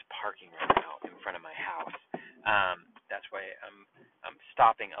 Sorry, I'm just parking right now in front of my house. That's why I'm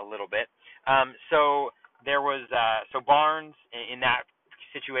stopping a little bit. So there was Barnes in that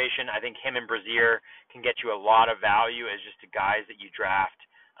situation. I think him and Brazier can get you a lot of value as just guys that you draft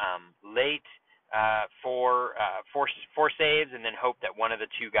late for saves, and then hope that one of the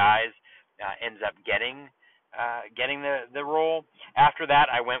two guys ends up getting the role. After that,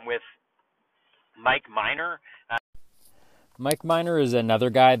 I went with Mike Minor. Mike Minor is another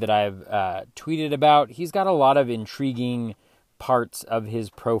guy that I've tweeted about. He's got a lot of intriguing parts of his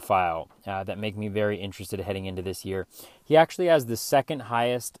profile that make me very interested heading into this year. He actually has the second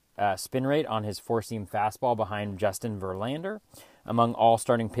highest spin rate on his four-seam fastball behind Justin Verlander among all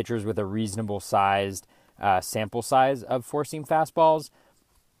starting pitchers with a reasonable sized sample size of four-seam fastballs.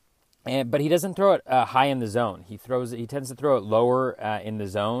 But he doesn't throw it high in the zone. He tends to throw it lower in the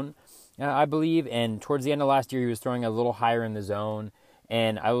zone, I believe. And towards the end of last year, he was throwing a little higher in the zone.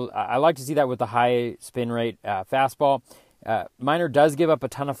 And I like to see that with the high spin rate fastball. Minor does give up a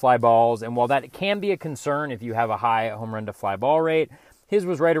ton of fly balls, and while that can be a concern if you have a high home run to fly ball rate, his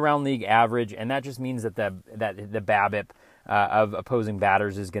was right around league average, and that just means that the BABIP of opposing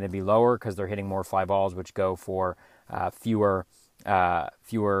batters is going to be lower because they're hitting more fly balls, which go for fewer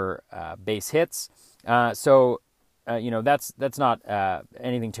base hits. So that's not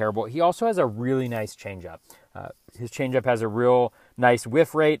anything terrible. He also has a really nice changeup. His changeup has a real nice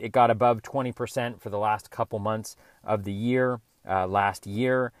whiff rate. It got above 20% for the last couple months of the year, last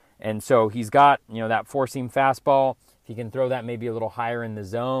year. And so he's got, that four-seam fastball. If he can throw that maybe a little higher in the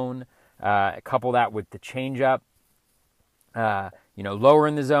zone, couple that with the changeup, lower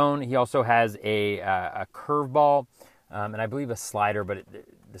in the zone. He also has a curveball, and I believe a slider, but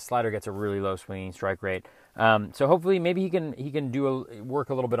the slider gets a really low swinging strike rate. So hopefully maybe he can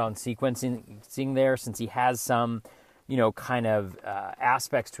work a little bit on sequencing there, since he has some, kind of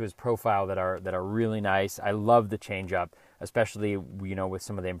aspects to his profile that are really nice. I love the changeup, especially with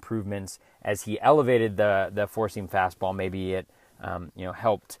some of the improvements as he elevated the four-seam fastball. Maybe it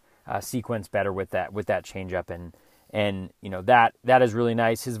helped sequence better with that changeup, and that is really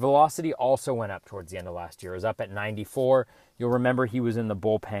nice. His velocity also went up towards the end of last year. It was up at 94. You'll remember he was in the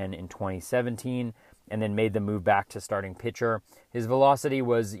bullpen in 2017 and then made the move back to starting pitcher. His velocity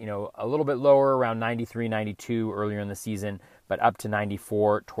was, a little bit lower, around 93, 92 earlier in the season, but up to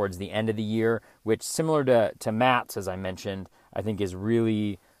 94 towards the end of the year, which, similar to Matt's, as I mentioned, I think is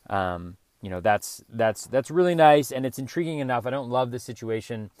really, that's really nice, and it's intriguing enough. I don't love the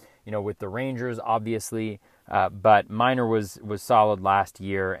situation, with the Rangers, obviously, but Minor was solid last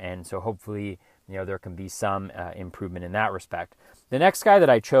year, and so hopefully, there can be some improvement in that respect. The next guy that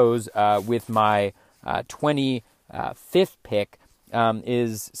I chose with my 25th pick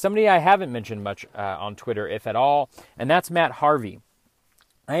is somebody I haven't mentioned much on Twitter, if at all, and that's Matt Harvey.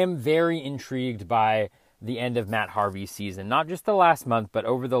 I am very intrigued by the end of Matt Harvey's season, not just the last month, but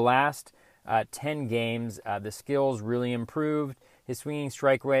over the last 10 games. The skills really improved. His swinging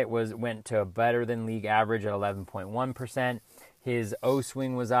strike rate went to better than league average at 11.1%. His O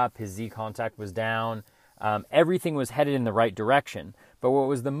swing was up. His Z contact was down. Everything was headed in the right direction. But what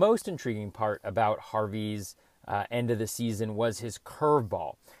was the most intriguing part about Harvey's end of the season was his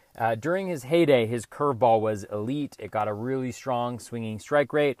curveball. During his heyday, his curveball was elite. It got a really strong swinging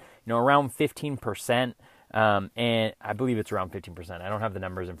strike rate, around 15%. And I believe it's around 15%. I don't have the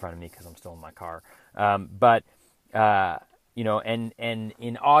numbers in front of me because I'm still in my car. And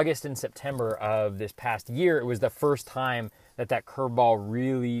in August and September of this past year, it was the first time that curveball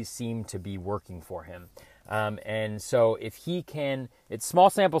really seemed to be working for him. And so if he can, it's small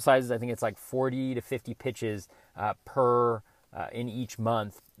sample sizes. I think it's like 40 to 50 pitches per in each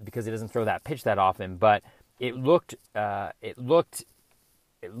month, because he doesn't throw that pitch that often. But it looks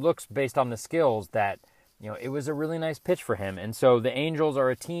based on the skills that, it was a really nice pitch for him. And so the Angels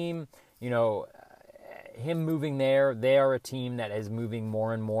are a team, him moving there, they are a team that is moving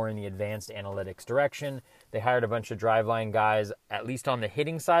more and more in the advanced analytics direction. They hired a bunch of driveline guys, at least on the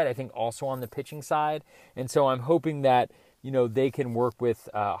hitting side, I think also on the pitching side. And so I'm hoping that, they can work with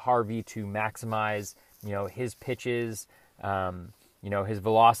Harvey to maximize, his pitches. His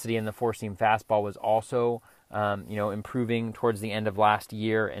velocity in the four-seam fastball was also, improving towards the end of last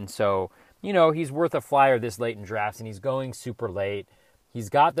year. And so, he's worth a flyer this late in drafts, and he's going super late. He's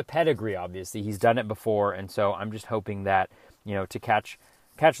got the pedigree, obviously. He's done it before, and so I'm just hoping that, to catch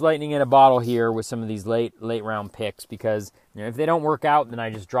lightning in a bottle here with some of these late round picks, because if they don't work out, then I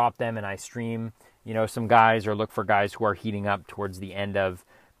just drop them and I stream, some guys, or look for guys who are heating up towards the end of,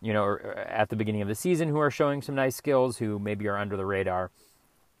 or at the beginning of the season, who are showing some nice skills, who maybe are under the radar.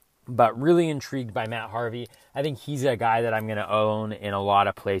 But really intrigued by Matt Harvey. I think he's a guy that I'm going to own in a lot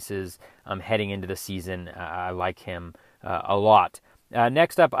of places heading into the season. I like him a lot.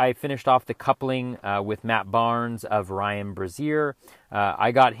 Next up, I finished off the coupling with Matt Barnes of Ryan Brazier.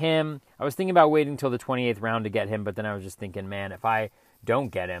 I got him. I was thinking about waiting until the 28th round to get him, but then I was just thinking, man, if I don't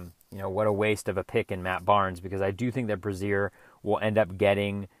get him, what a waste of a pick in Matt Barnes, because I do think that Brazier will end up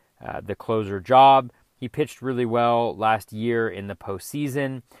getting the closer job. He pitched really well last year in the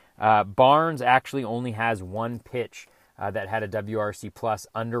postseason. Barnes actually only has one pitch that had a WRC plus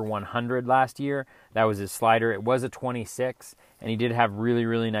under 100 last year. That was his slider. It was a 26, and he did have really,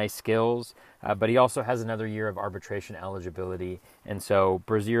 really nice skills. But he also has another year of arbitration eligibility. And so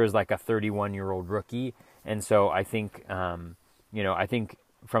Brazier is like a 31-year-old rookie. And so I think, I think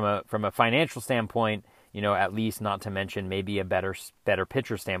from a financial standpoint, at least, not to mention maybe a better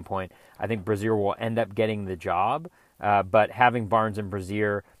pitcher standpoint, I think Brazier will end up getting the job. But having Barnes and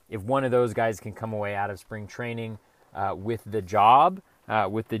Brazier, if one of those guys can come away out of spring training with the job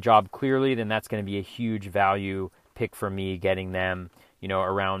clearly, then that's going to be a huge value pick for me, getting them,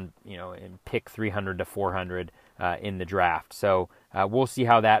 around, in pick 300 to 400 in the draft. So we'll see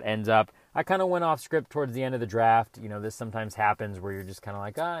how that ends up. I kind of went off script towards the end of the draft. This sometimes happens where you're just kind of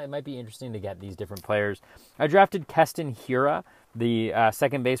like, it might be interesting to get these different players. I drafted Keston Hiura, the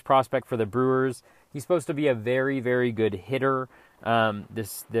second base prospect for the Brewers. He's supposed to be a very, very good hitter.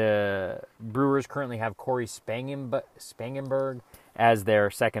 The Brewers currently have Corey Spangenberg as their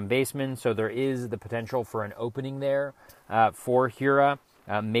second baseman, so there is the potential for an opening there for Hiura,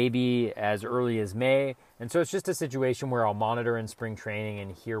 maybe as early as May. And so it's just a situation where I'll monitor in spring training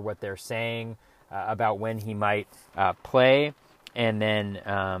and hear what they're saying about when he might play, and then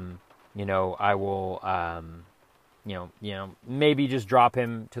I will maybe just drop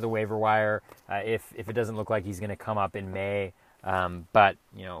him to the waiver wire if it doesn't look like he's going to come up in May. But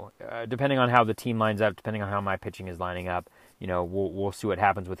depending on how the team lines up, depending on how my pitching is lining up, we'll see what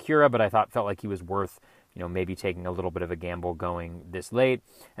happens with Hiura. But I felt like he was worth maybe taking a little bit of a gamble going this late.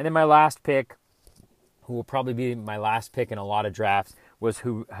 And then my last pick, who will probably be my last pick in a lot of drafts, was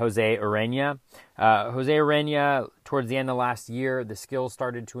Jose Urena. Jose Urena, towards the end of last year, the skills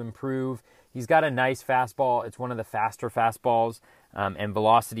started to improve. He's got a nice fastball. It's one of the faster fastballs, and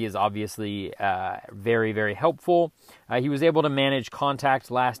velocity is obviously very, very helpful. He was able to manage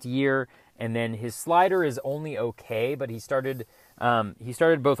contact last year, and then his slider is only okay, but he started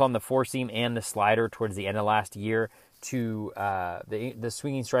both on the four seam and the slider towards the end of last year. The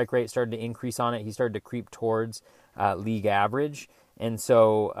swinging strike rate started to increase on it. He started to creep towards league average. And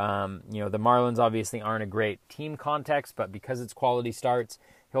so, the Marlins obviously aren't a great team context, but because it's quality starts,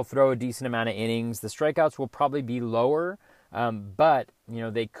 he'll throw a decent amount of innings. The strikeouts will probably be lower, but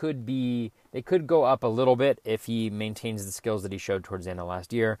they could go up a little bit if he maintains the skills that he showed towards the end of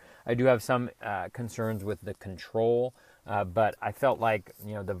last year. I do have some concerns with the control, but I felt like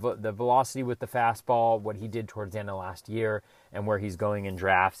the velocity with the fastball, what he did towards the end of last year, and where he's going in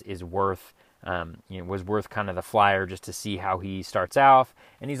drafts is worth. Was worth kind of the flyer just to see how he starts off.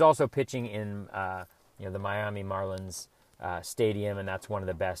 And he's also pitching in the Miami Marlins stadium, and that's one of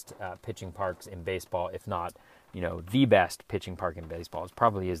the best pitching parks in baseball, if not the best pitching park in baseball. It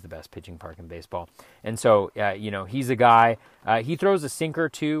probably is the best pitching park in baseball. And so he's a guy. He throws a sinker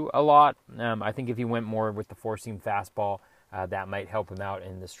too a lot. I think if he went more with the four seam fastball, that might help him out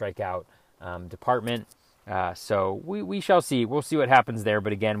in the strikeout department. So we shall see. We'll see what happens there.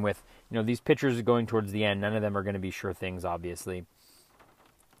 But again, with these pitchers going towards the end, none of them are going to be sure things, obviously.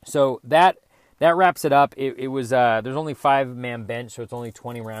 So that wraps it up. It was there's only 5-man bench, so it's only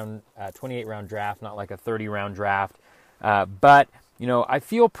 28 round draft, not like a 30 round draft. But I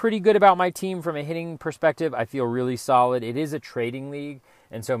feel pretty good about my team from a hitting perspective. I feel really solid. It is a trading league,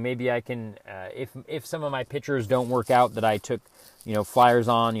 and so maybe I can if some of my pitchers don't work out that I took flyers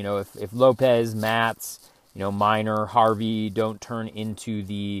on. If Lopez, Matz, Minor, Harvey don't turn into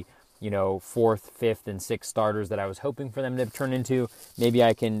the 4th, 5th, and 6th starters that I was hoping for them to turn into, maybe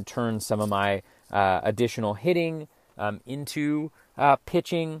I can turn some of my additional hitting into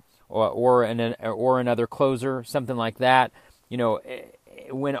pitching or another closer, something like that.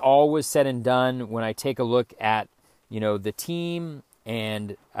 When all was said and done, when I take a look at the team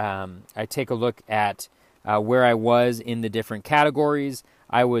and I take a look at where I was in the different categories,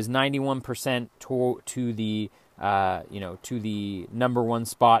 I was 91% to the number one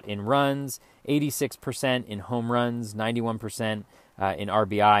spot in runs, 86% in home runs, 91% in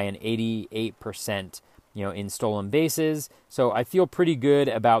RBI, and 88% in stolen bases. So I feel pretty good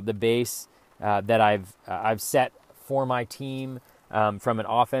about the base that I've set for my team from an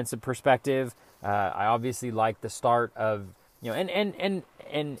offensive perspective. I obviously like the start of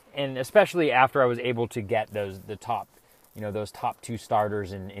and especially after I was able to get those top 2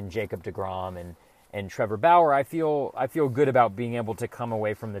 starters in Jacob deGrom and Trevor Bauer. I feel good about being able to come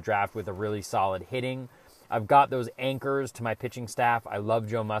away from the draft with a really solid hitting. I've got those anchors to my pitching staff. I love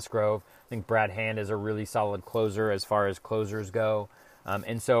Joe Musgrove. I think Brad Hand is a really solid closer as far as closers go.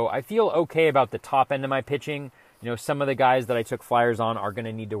 And so I feel okay about the top end of my pitching. Some of the guys that I took flyers on are going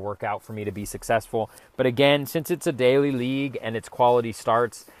to need to work out for me to be successful. But again, since it's a daily league and it's quality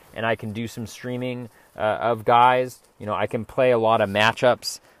starts and I can do some streaming of guys, I can play a lot of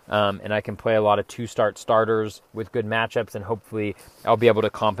matchups and I can play a lot of two-start starters with good matchups, and hopefully I'll be able to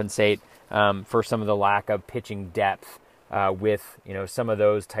compensate for some of the lack of pitching depth with some of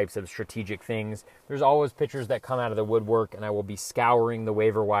those types of strategic things. There's always pitchers that come out of the woodwork, and I will be scouring the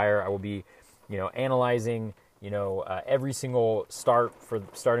waiver wire. I will be analyzing every single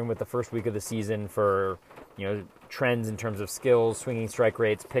starting with the first week of the season for trends in terms of skills, swinging strike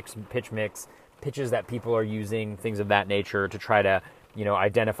rates, pitch mix, pitches that people are using, things of that nature, to try to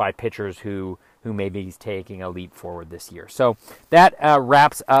identify pitchers who maybe he's taking a leap forward this year. So that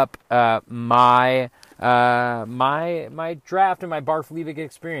wraps up my draft and my Barf League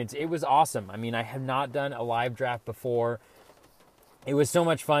experience. It was awesome. I mean, I have not done a live draft before. It was so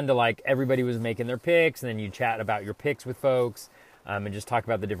much fun to everybody was making their picks, and then you chat about your picks with folks and just talk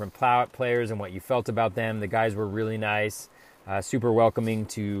about the different players and what you felt about them. The guys were really nice, super welcoming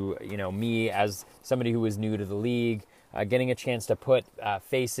to me as somebody who was new to the league. Getting a chance to put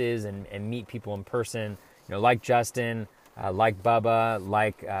faces and meet people in person, like Justin, like Bubba,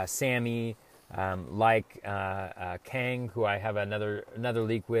 like Sammy, like Kang, who I have another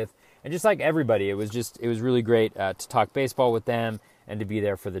league with, and just like everybody. It was really great to talk baseball with them and to be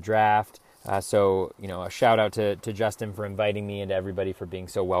there for the draft. So a shout out to Justin for inviting me, and to everybody for being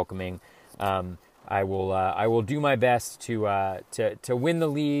so welcoming. I will do my best to win the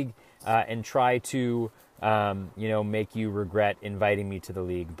league and try to make you regret inviting me to the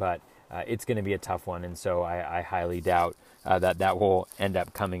league, but it's going to be a tough one, and so I highly doubt that will end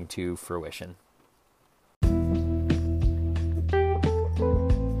up coming to fruition.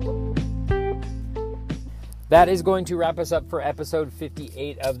 That is going to wrap us up for episode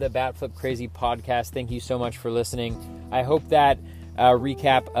 58 of the Bat Flip Crazy podcast. Thank you so much for listening. I hope that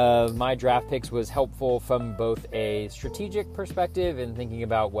recap of my draft picks was helpful from both a strategic perspective and thinking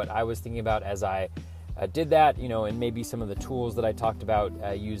about what I was thinking about as I did that, and maybe some of the tools that I talked about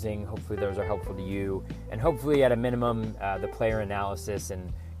using. Hopefully those are helpful to you, and hopefully at a minimum the player analysis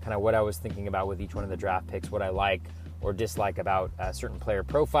and kind of what I was thinking about with each one of the draft picks, what I like or dislike about certain player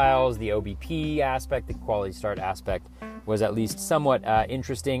profiles, the OBP aspect, the quality start aspect was at least somewhat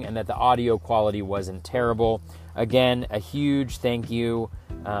interesting, and that the audio quality wasn't terrible. Again, a huge thank you,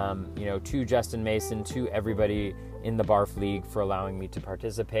 to Justin Mason, to everybody in the Barf League for allowing me to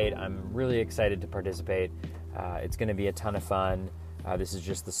participate. I'm really excited to participate. It's going to be a ton of fun. This is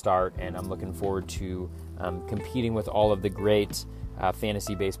just the start, and I'm looking forward to competing with all of the great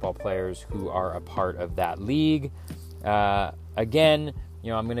fantasy baseball players who are a part of that league. Again,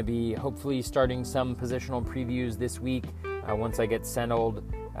 I'm going to be hopefully starting some positional previews this week once I get settled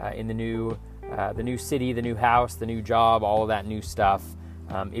in the new city, the new house, the new job, all of that new stuff.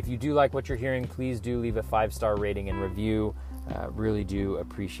 If you do like what you're hearing, please do leave a 5-star rating and review. Really do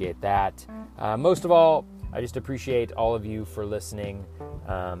appreciate that. Most of all, I just appreciate all of you for listening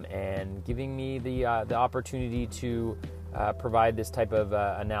and giving me the opportunity to provide this type of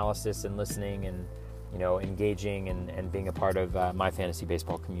analysis and listening and engaging and being a part of my fantasy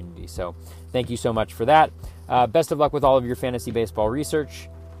baseball community. So thank you so much for that. Best of luck with all of your fantasy baseball research.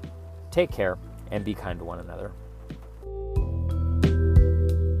 Take care and be kind to one another.